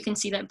right, you can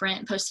see that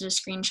Brandt posted a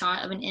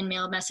screenshot of an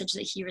InMail message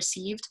that he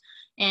received.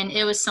 And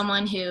it was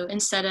someone who,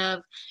 instead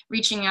of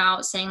reaching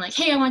out saying like,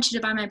 hey, I want you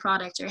to buy my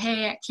product, or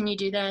hey, can you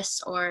do this,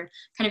 or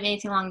kind of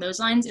anything along those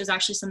lines, it was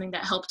actually something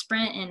that helped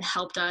Brandt and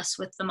helped us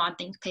with the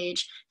Modthink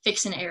page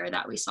fix an error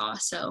that we saw.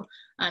 So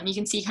you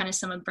can see kind of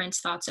some of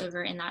Brent's thoughts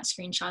over in that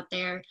screenshot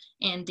there,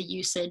 and the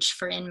usage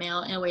for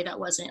InMail in a way that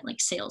wasn't like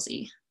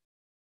salesy.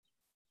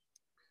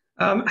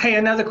 Hey,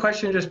 another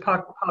question just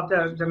popped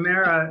up.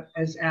 Damara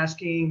is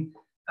asking,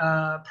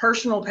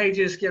 personal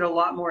pages get a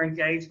lot more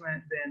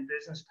engagement than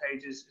business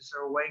pages. Is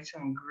there a way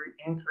to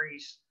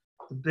increase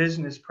the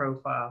business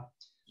profile?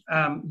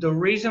 The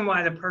reason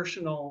why the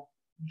personal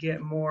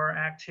get more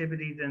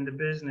activity than the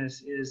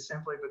business is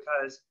simply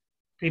because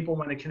people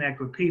want to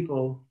connect with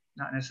people,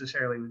 not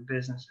necessarily with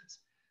businesses.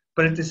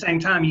 But at the same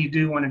time, you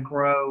do want to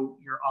grow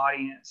your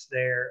audience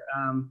there.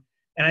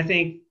 And I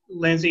think,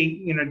 Lindsey,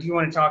 you know, do you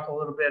want to talk a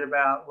little bit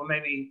about, well,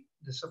 maybe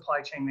the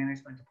supply chain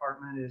management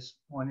department is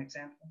one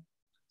example?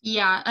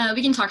 Yeah,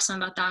 we can talk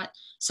some about that.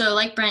 So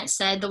like Brent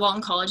said, the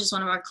Walton College is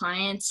one of our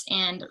clients,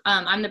 and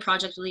I'm the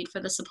project lead for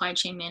the supply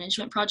chain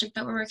management project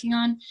that we're working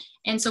on.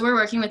 And so we're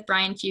working with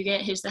Brian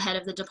Fugit, who's the head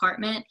of the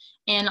department.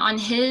 And on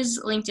his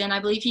LinkedIn, I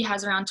believe he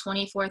has around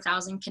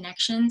 24,000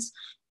 connections.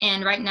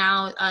 And right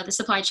now, the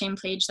supply chain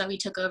page that we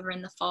took over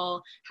in the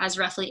fall has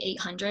roughly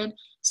 800.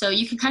 So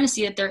you can kind of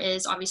see that there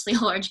is obviously a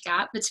large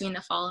gap between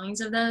the followings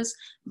of those.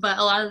 But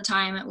a lot of the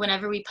time,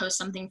 whenever we post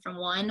something from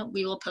one,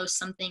 we will post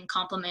something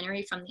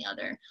complementary from the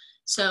other.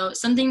 So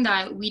something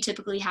that we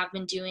typically have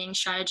been doing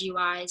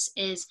strategy-wise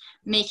is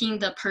making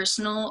the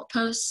personal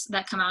posts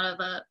that come out of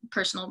a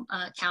personal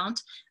account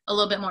a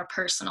little bit more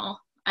personal.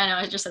 I know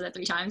I just said that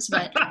 3 times,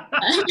 but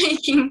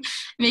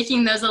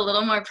making those a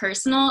little more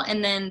personal,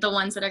 and then the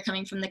ones that are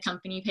coming from the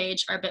company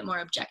page are a bit more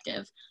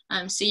objective.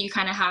 So you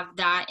kind of have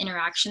that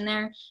interaction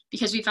there,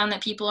 because we found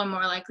that people are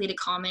more likely to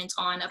comment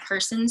on a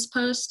person's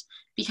post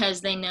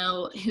because they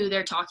know who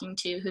they're talking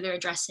to, who they're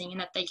addressing, and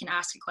that they can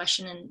ask a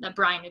question and that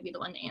Brian would be the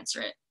one to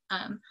answer it,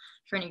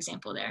 for an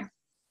example there.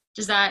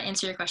 Does that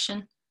answer your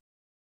question?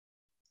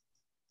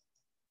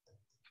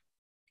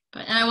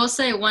 And I will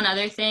say one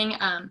other thing,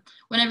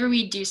 whenever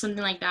we do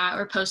something like that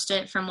or post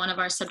it from one of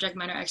our subject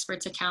matter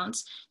experts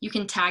accounts, you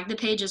can tag the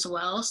page as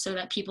well so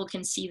that people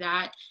can see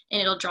that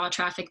and it'll draw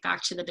traffic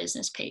back to the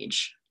business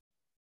page.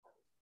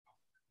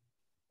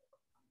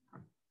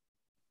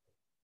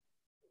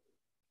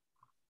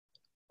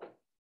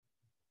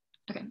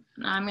 Okay,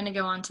 now I'm gonna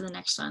go on to the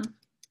next one.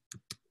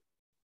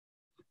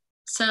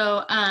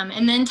 So,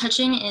 and then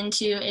touching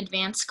into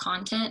advanced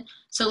content.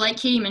 So like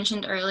Katie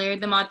mentioned earlier,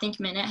 the Modthink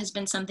Minute has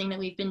been something that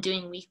we've been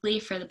doing weekly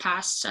for the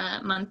past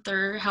month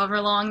or however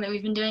long that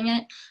we've been doing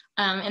it.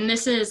 And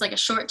this is like a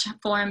short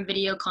form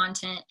video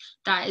content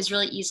that is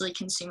really easily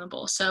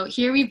consumable. So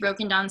here we've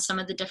broken down some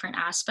of the different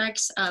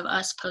aspects of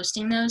us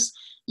posting those.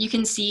 You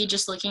can see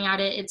just looking at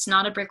it, it's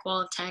not a brick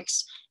wall of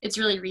text. It's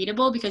really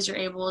readable because you're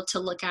able to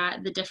look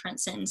at the different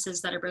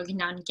sentences that are broken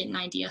down and get an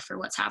idea for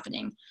what's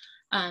happening.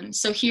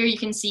 So here you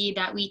can see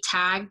that we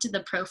tagged the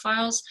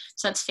profiles,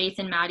 so that's Faith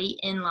and Maddie,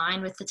 in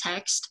line with the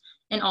text,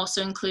 and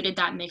also included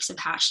that mix of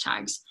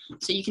hashtags.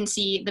 So you can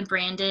see the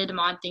branded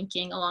mod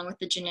thinking along with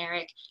the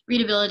generic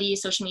readability,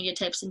 social media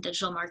tips, and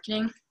digital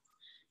marketing.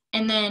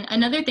 And then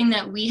another thing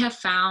that we have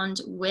found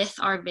with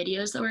our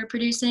videos that we're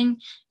producing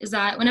is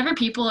that whenever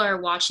people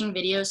are watching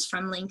videos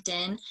from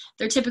LinkedIn,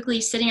 they're typically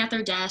sitting at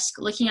their desk,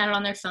 looking at it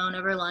on their phone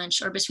over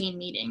lunch or between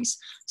meetings.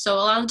 So a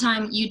lot of the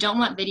time you don't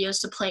want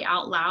videos to play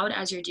out loud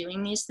as you're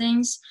doing these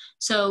things.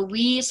 So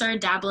we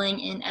started dabbling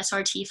in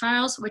SRT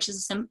files, which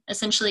is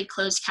essentially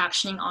closed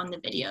captioning on the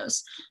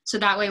videos. So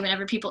that way,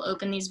 whenever people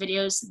open these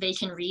videos, they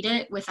can read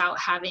it without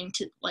having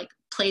to like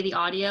play the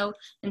audio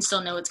and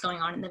still know what's going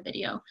on in the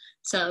video.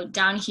 So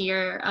down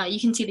here, you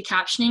can see the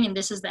captioning, and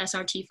this is the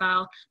SRT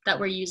file that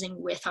we're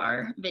using with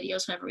our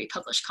videos whenever we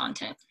publish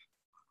content.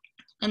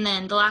 And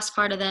then the last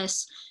part of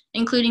this,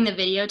 including the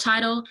video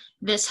title,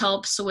 this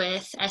helps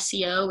with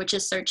SEO, which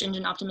is search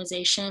engine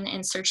optimization,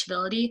 and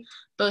searchability.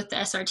 Both the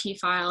SRT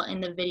file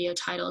and the video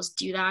titles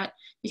do that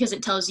because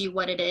it tells you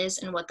what it is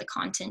and what the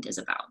content is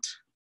about.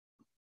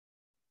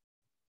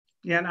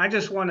 Yeah, and I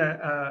just want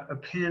to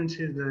append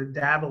to the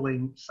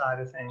dabbling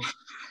side of things.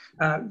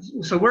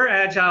 So we're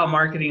an agile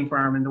marketing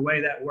firm, and the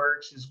way that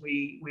works is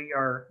we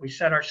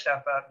set our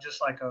stuff up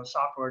just like a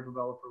software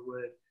developer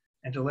would,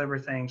 and deliver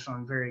things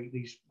on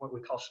these what we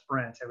call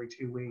sprints every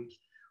 2 weeks.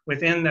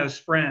 Within those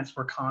sprints,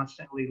 we're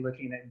constantly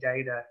looking at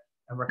data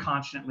and we're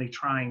constantly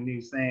trying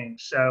new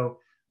things. So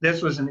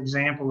this was an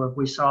example of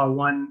we saw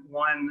one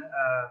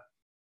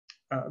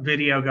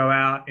video go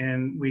out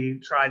and we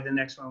tried the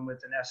next one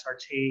with an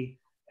SRT.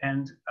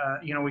 And,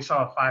 we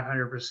saw a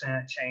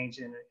 500% change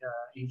in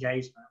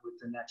engagement with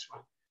the next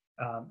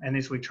one. And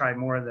as we tried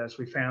more of those,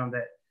 we found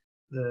that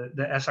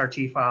the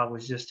SRT file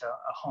was just a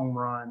home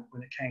run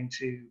when it came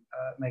to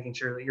making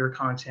sure that your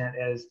content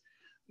is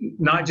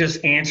not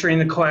just answering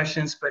the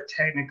questions, but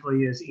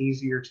technically is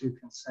easier to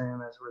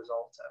consume as a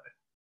result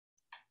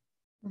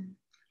of it.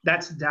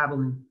 That's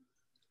dabbling.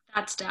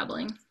 That's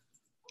dabbling.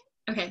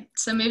 Okay,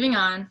 so moving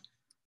on.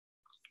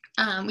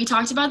 We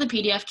talked about the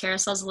PDF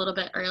carousels a little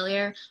bit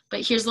earlier,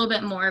 but here's a little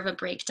bit more of a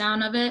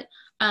breakdown of it.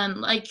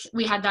 Like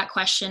we had that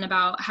question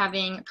about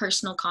having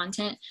personal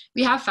content.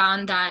 We have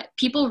found that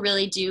people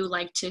really do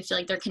like to feel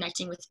like they're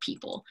connecting with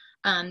people.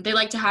 They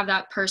like to have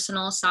that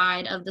personal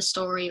side of the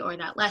story or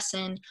that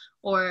lesson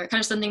or kind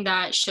of something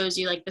that shows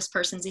you like this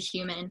person's a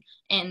human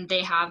and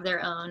they have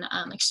their own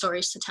like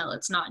stories to tell.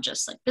 It's not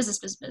just like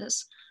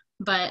business.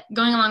 But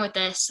going along with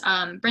this,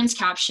 Brent's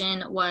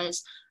caption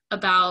was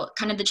about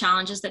kind of the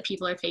challenges that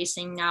people are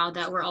facing now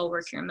that we're all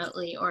working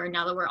remotely or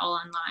now that we're all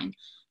online.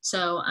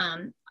 So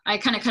I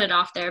kind of cut it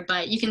off there,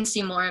 but you can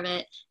see more of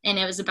it. And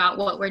it was about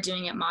what we're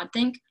doing at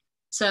Modthink.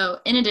 So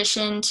in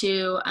addition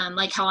to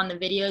like how on the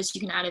videos, you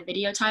can add a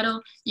video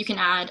title, you can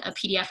add a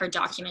PDF or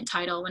document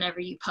title whenever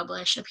you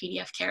publish a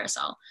PDF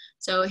carousel.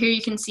 So here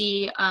you can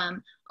see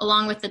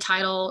along with the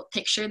title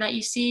picture that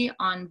you see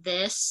on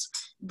this,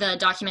 the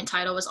document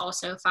title was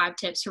also 5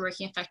 tips for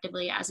working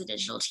effectively as a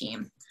digital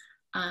team.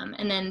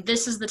 And then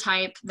this is the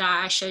type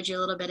that I showed you a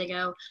little bit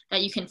ago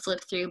that you can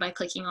flip through by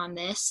clicking on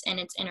this, and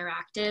it's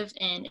interactive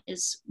and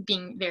is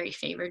being very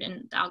favored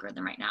in the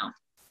algorithm right now.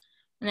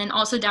 And then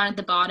also down at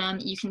the bottom,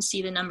 you can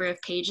see the number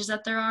of pages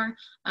that there are.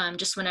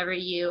 Just whenever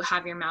you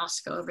have your mouse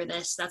go over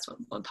this, that's what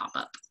will pop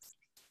up.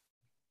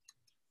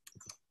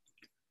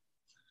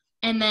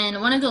 And then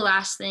one of the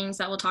last things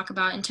that we'll talk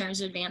about in terms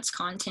of advanced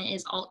content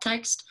is alt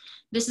text.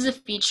 This is a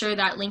feature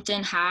that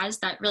LinkedIn has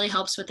that really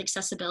helps with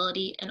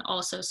accessibility and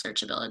also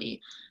searchability.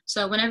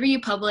 So whenever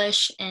you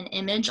publish an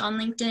image on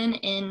LinkedIn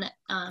in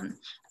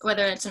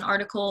whether it's an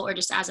article or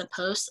just as a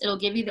post, it'll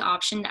give you the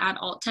option to add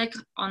alt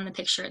text on the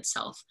picture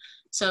itself.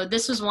 So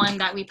this was one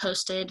that we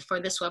posted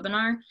for this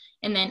webinar,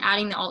 and then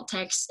adding the alt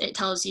text, it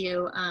tells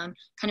you, kind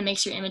of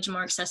makes your image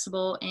more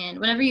accessible. And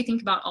whenever you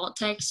think about alt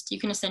text, you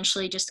can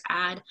essentially just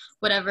add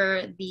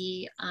whatever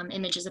the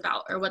image is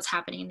about or what's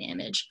happening in the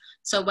image.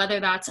 So whether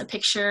that's a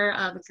picture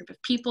of a group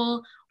of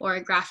people or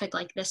a graphic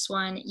like this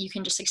one, you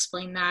can just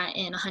explain that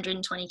in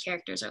 120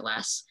 characters or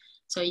less.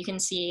 So you can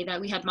see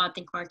that we had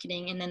Modthink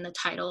Marketing and then the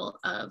title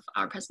of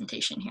our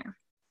presentation here.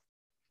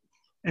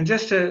 And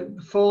just to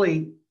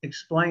fully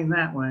explain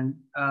that one,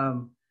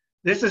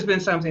 this has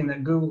been something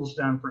that Google's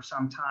done for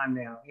some time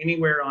now.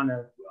 Anywhere on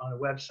a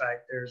website,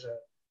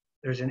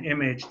 there's an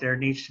image, there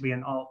needs to be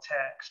an alt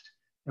text.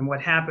 And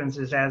what happens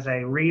is, as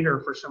a reader,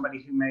 for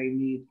somebody who may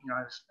need,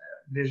 is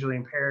visually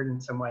impaired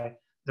in some way,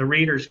 the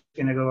reader's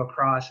going to go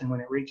across, and when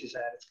it reaches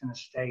that, it's going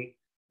to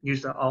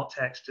use the alt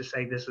text to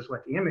say this is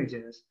what the image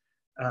is.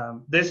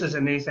 This is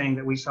a new thing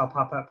that we saw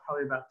pop up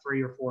probably about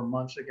 3 or 4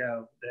 months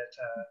ago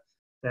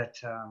that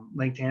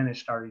LinkedIn has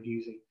started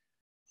using.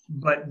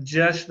 But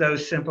just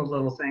those simple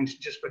little things,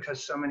 just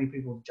because so many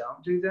people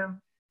don't do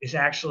them, is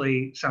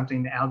actually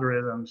something the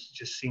algorithms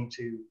just seem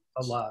to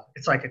love.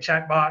 It's like a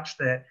checkbox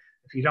that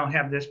if you don't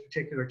have this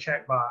particular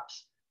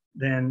checkbox,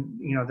 then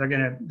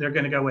they're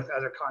gonna go with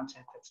other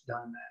content that's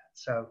done that.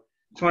 So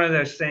it's one of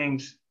those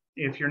things.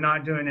 If you're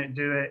not doing it,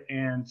 do it,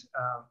 and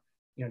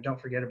don't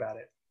forget about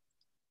it.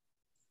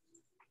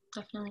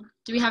 Definitely.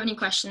 Do we have any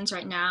questions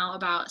right now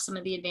about some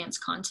of the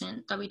advanced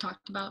content that we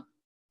talked about?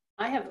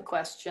 I have a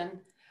question.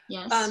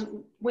 Yes.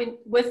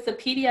 With the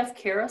PDF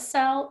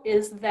carousel,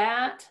 is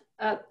that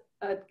a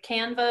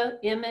Canva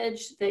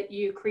image that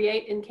you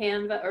create in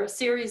Canva, or a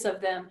series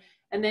of them,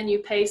 and then you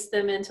paste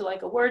them into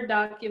like a Word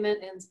document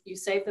and you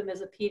save them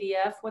as a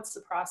PDF? What's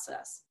the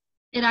process?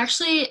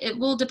 It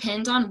will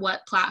depend on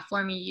what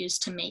platform you use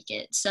to make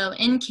it. So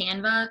in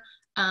Canva,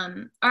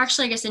 or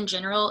actually I guess in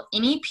general,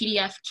 any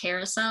PDF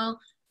carousel,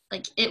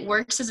 like it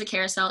works as a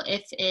carousel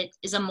if it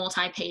is a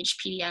multi-page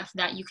PDF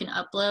that you can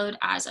upload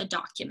as a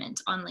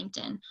document on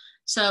LinkedIn.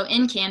 So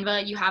in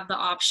Canva, you have the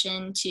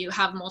option to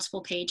have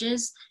multiple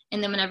pages.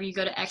 And then whenever you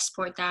go to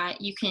export that,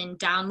 you can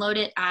download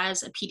it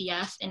as a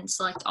PDF and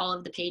select all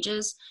of the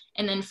pages.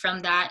 And then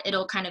from that,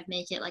 it'll kind of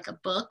make it like a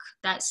book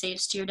that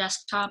saves to your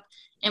desktop.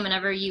 And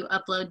whenever you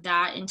upload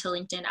that into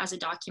LinkedIn as a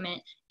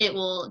document, it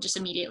will just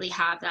immediately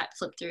have that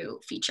flip through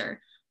feature.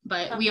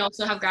 But we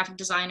also have graphic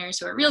designers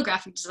who are real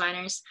graphic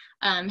designers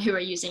who are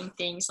using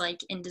things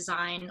like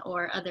InDesign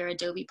or other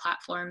Adobe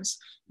platforms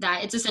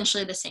that it's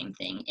essentially the same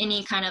thing.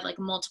 Any kind of like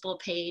multiple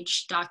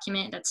page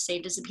document that's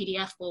saved as a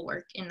PDF will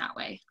work in that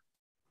way.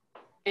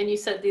 And you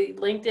said the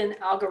LinkedIn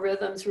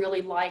algorithms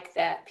really like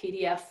that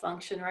PDF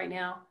function right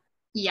now?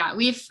 Yeah,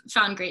 we've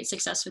found great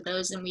success with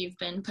those, and we've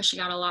been pushing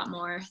out a lot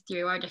more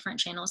through our different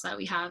channels that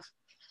we have.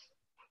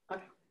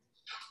 Okay,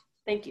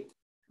 thank you.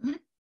 Mm-hmm.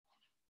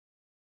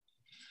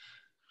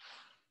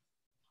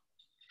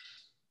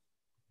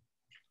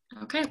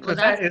 Okay, well,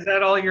 is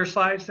that all your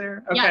slides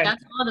there? Okay. Yeah,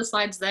 that's all the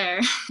slides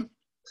there.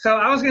 So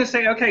I was going to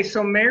say, okay,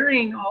 so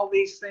marrying all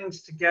these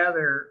things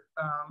together,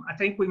 I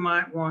think we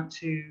might want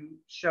to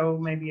show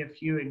maybe a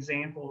few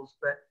examples,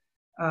 but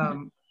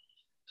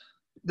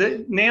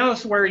now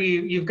is where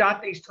you've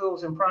got these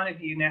tools in front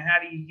of you. Now, how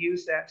do you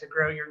use that to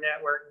grow your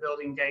network, build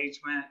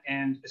engagement,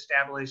 and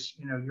establish,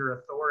 your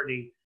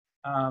authority?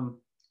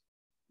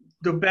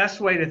 The best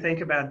way to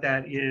think about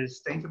that is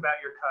think about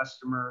your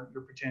customer,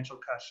 your potential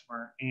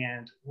customer,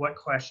 and what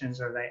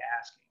questions are they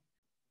asking?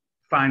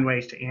 Find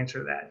ways to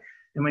answer that.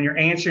 And when you're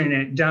answering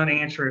it, don't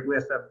answer it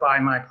with a buy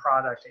my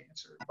product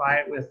answer. Buy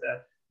it with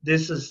a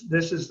this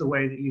is the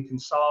way that you can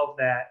solve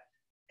that.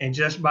 And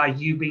just by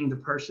you being the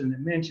person that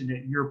mentioned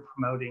it, you're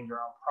promoting your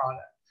own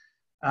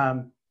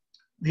product.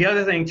 The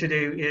other thing to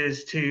do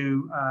is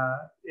to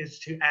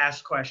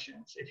ask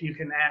questions. If you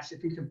can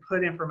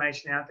put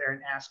information out there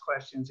and ask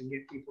questions and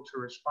get people to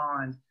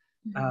respond,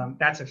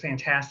 that's a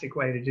fantastic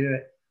way to do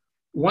it.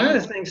 One of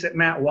the things that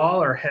Matt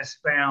Waller has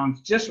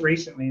found just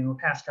recently in the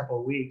past couple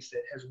of weeks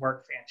that has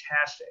worked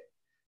fantastic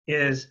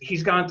is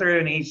he's gone through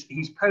and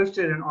he's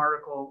posted an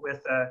article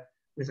with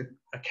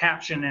a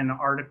caption and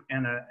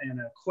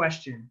a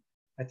question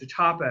at the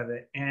top of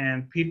it,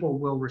 and people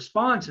will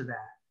respond to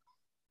that.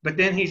 But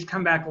then he's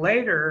come back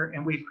later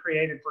and we've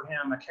created for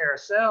him a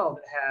carousel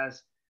that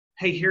has,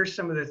 hey, here's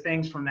some of the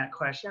things from that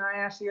question I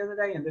asked the other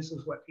day, and this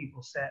is what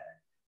people said.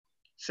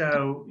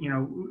 So,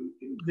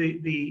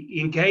 the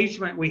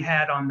engagement we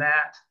had on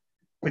that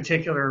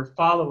particular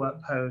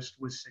follow-up post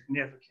was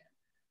significant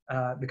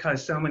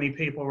because so many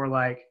people were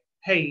like,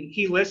 hey,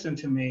 he listened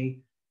to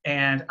me,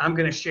 and I'm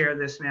going to share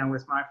this now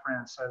with my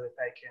friends so that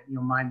they can,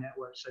 my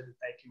network, so that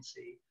they can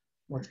see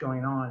what's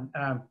going on.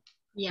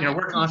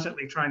 We're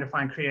constantly trying to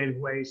find creative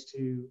ways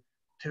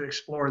to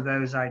explore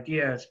those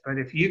ideas. But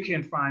if you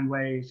can find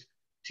ways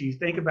to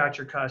think about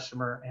your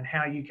customer and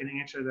how you can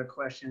answer their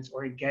questions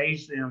or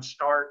engage them,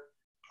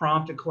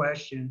 prompt a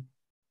question,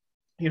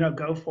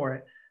 go for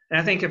it. And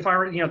I think if I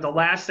were, the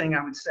last thing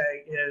I would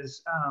say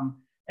is,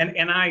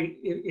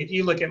 if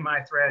you look at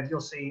my thread,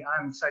 you'll see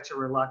I'm such a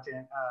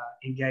reluctant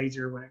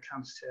engager when it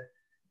comes to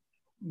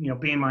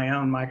being my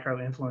own micro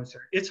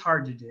influencer. It's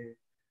hard to do.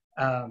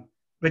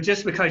 But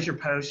just because your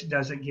post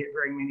doesn't get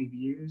very many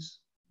views,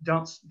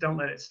 don't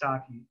let it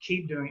stop you.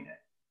 Keep doing it.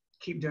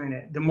 Keep doing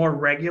it. The more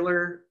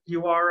regular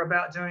you are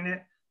about doing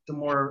it, the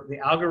more the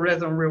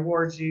algorithm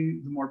rewards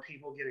you, the more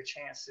people get a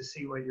chance to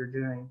see what you're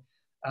doing.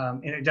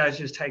 And it does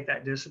just take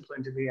that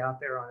discipline to be out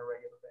there on a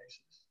regular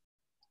basis.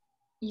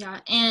 Yeah,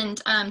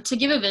 and to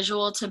give a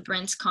visual to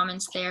Brent's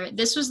comments there,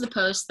 this was the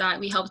post that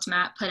we helped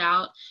Matt put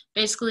out,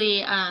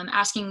 basically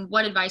asking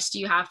what advice do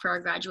you have for our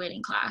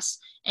graduating class?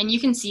 And you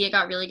can see it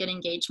got really good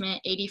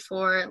engagement,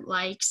 84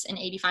 likes and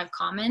 85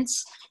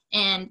 comments.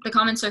 And the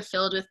comments are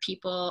filled with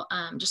people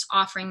just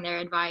offering their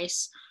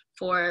advice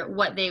for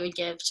what they would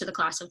give to the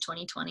class of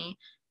 2020.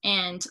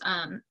 And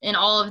in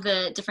all of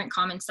the different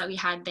comments that we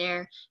had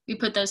there, we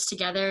put those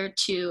together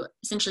to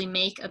essentially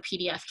make a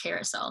PDF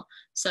carousel.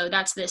 So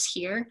that's this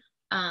here.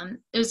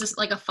 It was just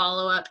like a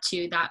follow-up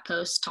to that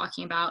post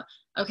talking about,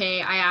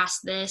 okay, I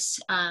asked this,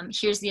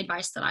 here's the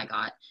advice that I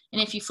got.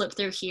 And if you flip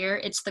through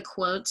here, it's the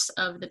quotes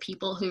of the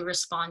people who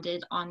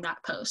responded on that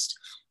post.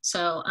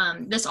 So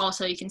this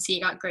also, you can see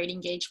it got great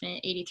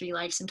engagement, 83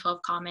 likes and 12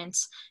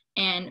 comments.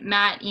 And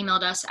Matt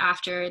emailed us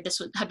after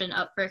this had been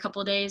up for a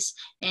couple of days,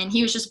 and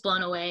he was just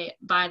blown away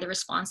by the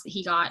response that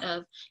he got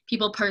of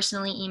people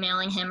personally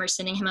emailing him or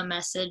sending him a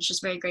message,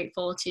 just very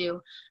grateful to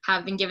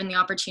have been given the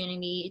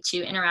opportunity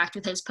to interact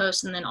with his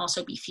post and then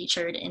also be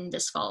featured in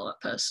this follow-up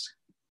post.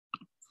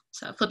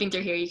 So flipping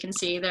through here, you can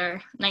see there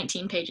are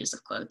 19 pages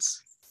of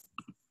quotes.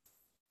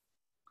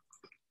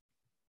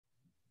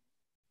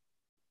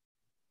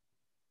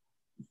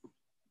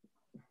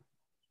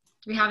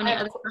 Do we have any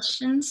other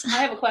questions?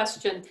 I have a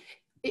question.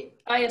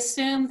 I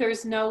assume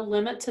there's no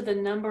limit to the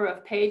number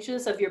of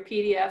pages of your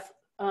PDF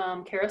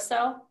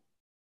carousel?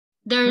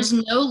 There's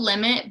no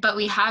limit, but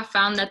we have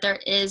found that there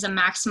is a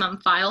maximum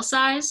file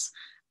size.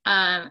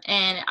 And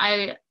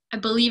I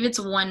believe it's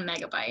 1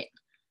 megabyte,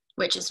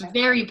 which is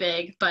very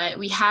big, but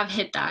we have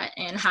hit that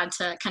and had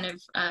to kind of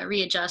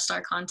readjust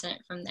our content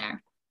from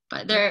there.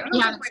 But there, we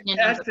haven't seen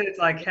tested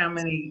like how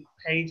many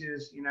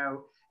pages,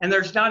 and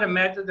there's not a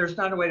method, there's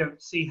not a way to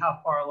see how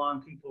far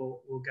along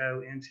people will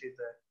go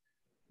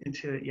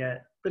into it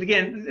yet. But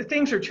again, the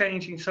things are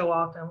changing so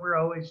often. We're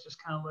always just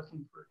kind of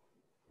looking for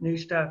new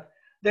stuff.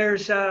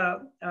 There's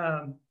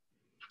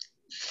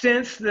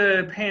since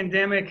the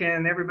pandemic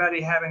and everybody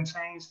having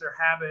changed their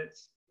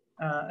habits,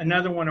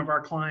 another one of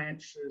our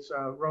clients is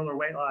roller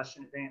weight loss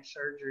and advanced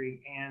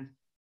surgery. And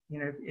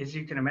as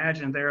you can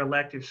imagine, they're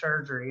elective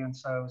surgery. And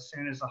so as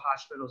soon as the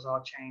hospitals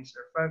all changed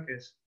their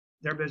focus,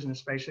 their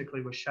business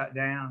basically was shut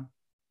down.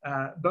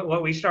 But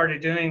what we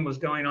started doing was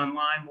going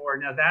online more.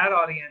 Now that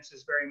audience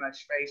is very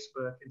much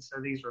Facebook. And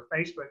so these were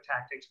Facebook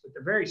tactics, but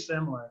they're very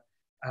similar.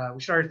 We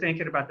started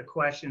thinking about the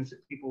questions that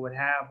people would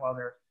have while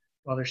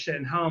they're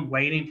sitting home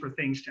waiting for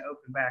things to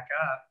open back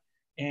up.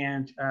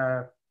 And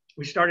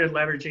we started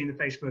leveraging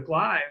the Facebook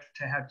Live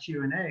to have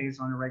Q&As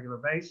on a regular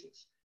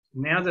basis.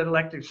 Now that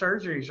elective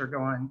surgeries are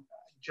going,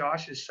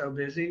 Josh is so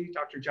busy.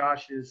 Dr.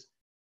 Josh is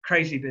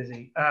crazy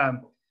busy.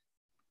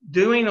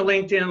 Doing a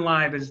LinkedIn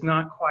Live is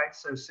not quite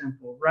so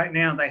simple. Right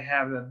now, they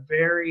have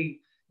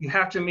you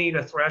have to meet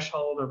a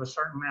threshold of a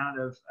certain amount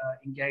of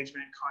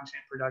engagement and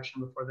content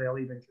production before they'll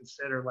even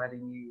consider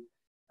letting you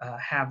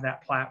have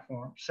that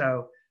platform.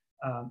 So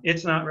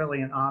it's not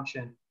really an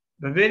option.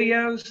 The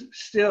videos,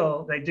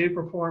 still, they do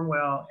perform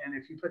well. And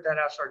if you put that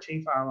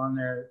SRT file on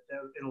there,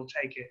 it'll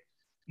take it,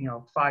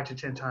 5 to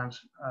 10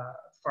 times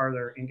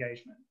further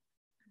engagement.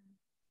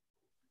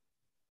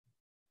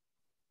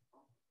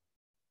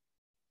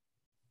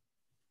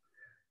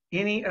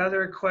 Any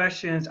other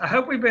questions? I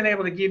hope we've been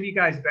able to give you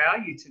guys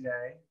value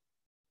today.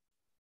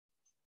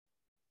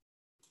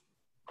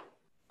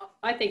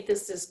 I think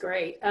this is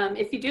great.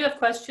 If you do have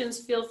questions,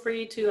 feel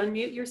free to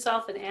unmute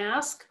yourself and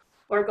ask,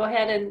 or go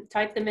ahead and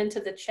type them into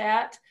the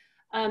chat.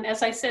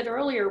 As I said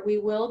earlier, we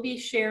will be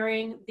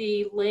sharing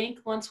the link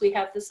once we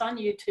have this on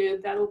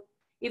YouTube. That'll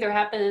either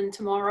happen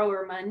tomorrow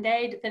or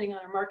Monday, depending on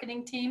our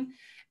marketing team.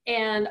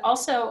 And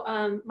also,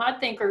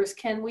 Modthinkers,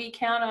 can we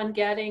count on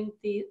getting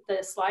the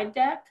slide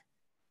deck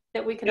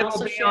that we can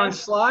also share? It'll be on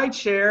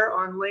SlideShare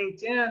on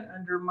LinkedIn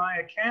under my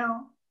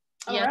account.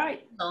 All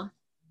right.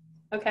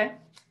 Okay.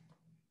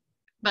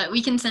 But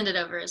we can send it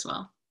over as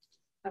well.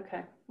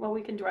 Okay. Well,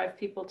 we can drive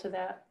people to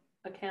that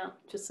account.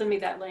 Just send me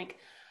that link.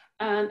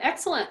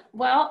 Excellent.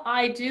 Well,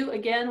 I do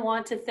again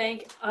want to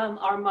thank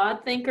our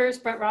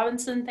Modthinkers. Brent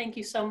Robinson, thank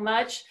you so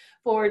much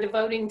for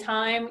devoting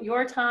time,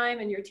 your time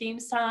and your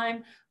team's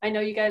time. I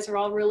know you guys are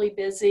all really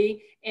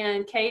busy.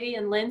 And Katie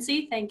and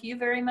Lindsey, thank you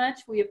very much.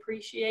 We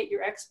appreciate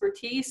your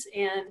expertise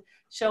and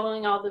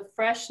showing all the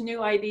fresh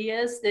new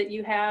ideas that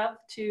you have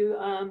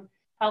to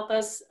help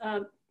us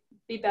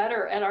be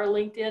better at our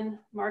LinkedIn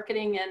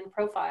marketing and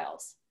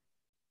profiles.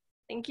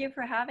 Thank you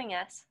for having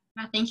us.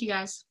 Thank you,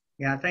 guys.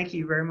 Yeah, thank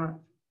you very much.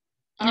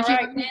 And if you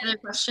have any other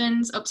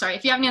questions,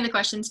 if you have any other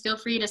questions, feel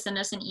free to send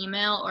us an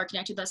email or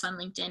connect with us on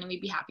LinkedIn, and we'd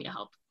be happy to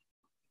help.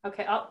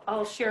 Okay,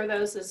 I'll share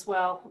those as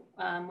well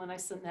when I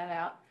send that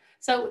out.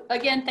 So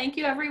again, thank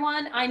you,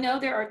 everyone. I know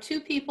there are 2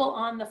 people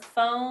on the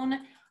phone.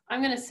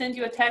 I'm going to send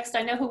you a text.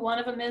 I know who one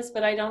of them is,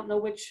 but I don't know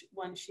which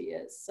one she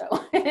is.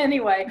 So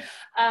anyway,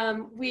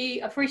 we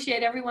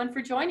appreciate everyone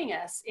for joining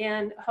us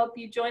and hope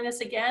you join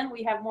us again.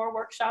 We have more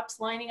workshops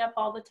lining up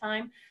all the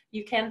time.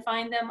 You can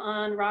find them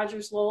on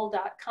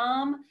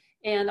rogerslowell.com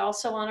and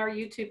also on our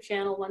YouTube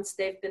channel once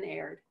they've been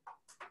aired.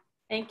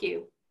 Thank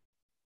you.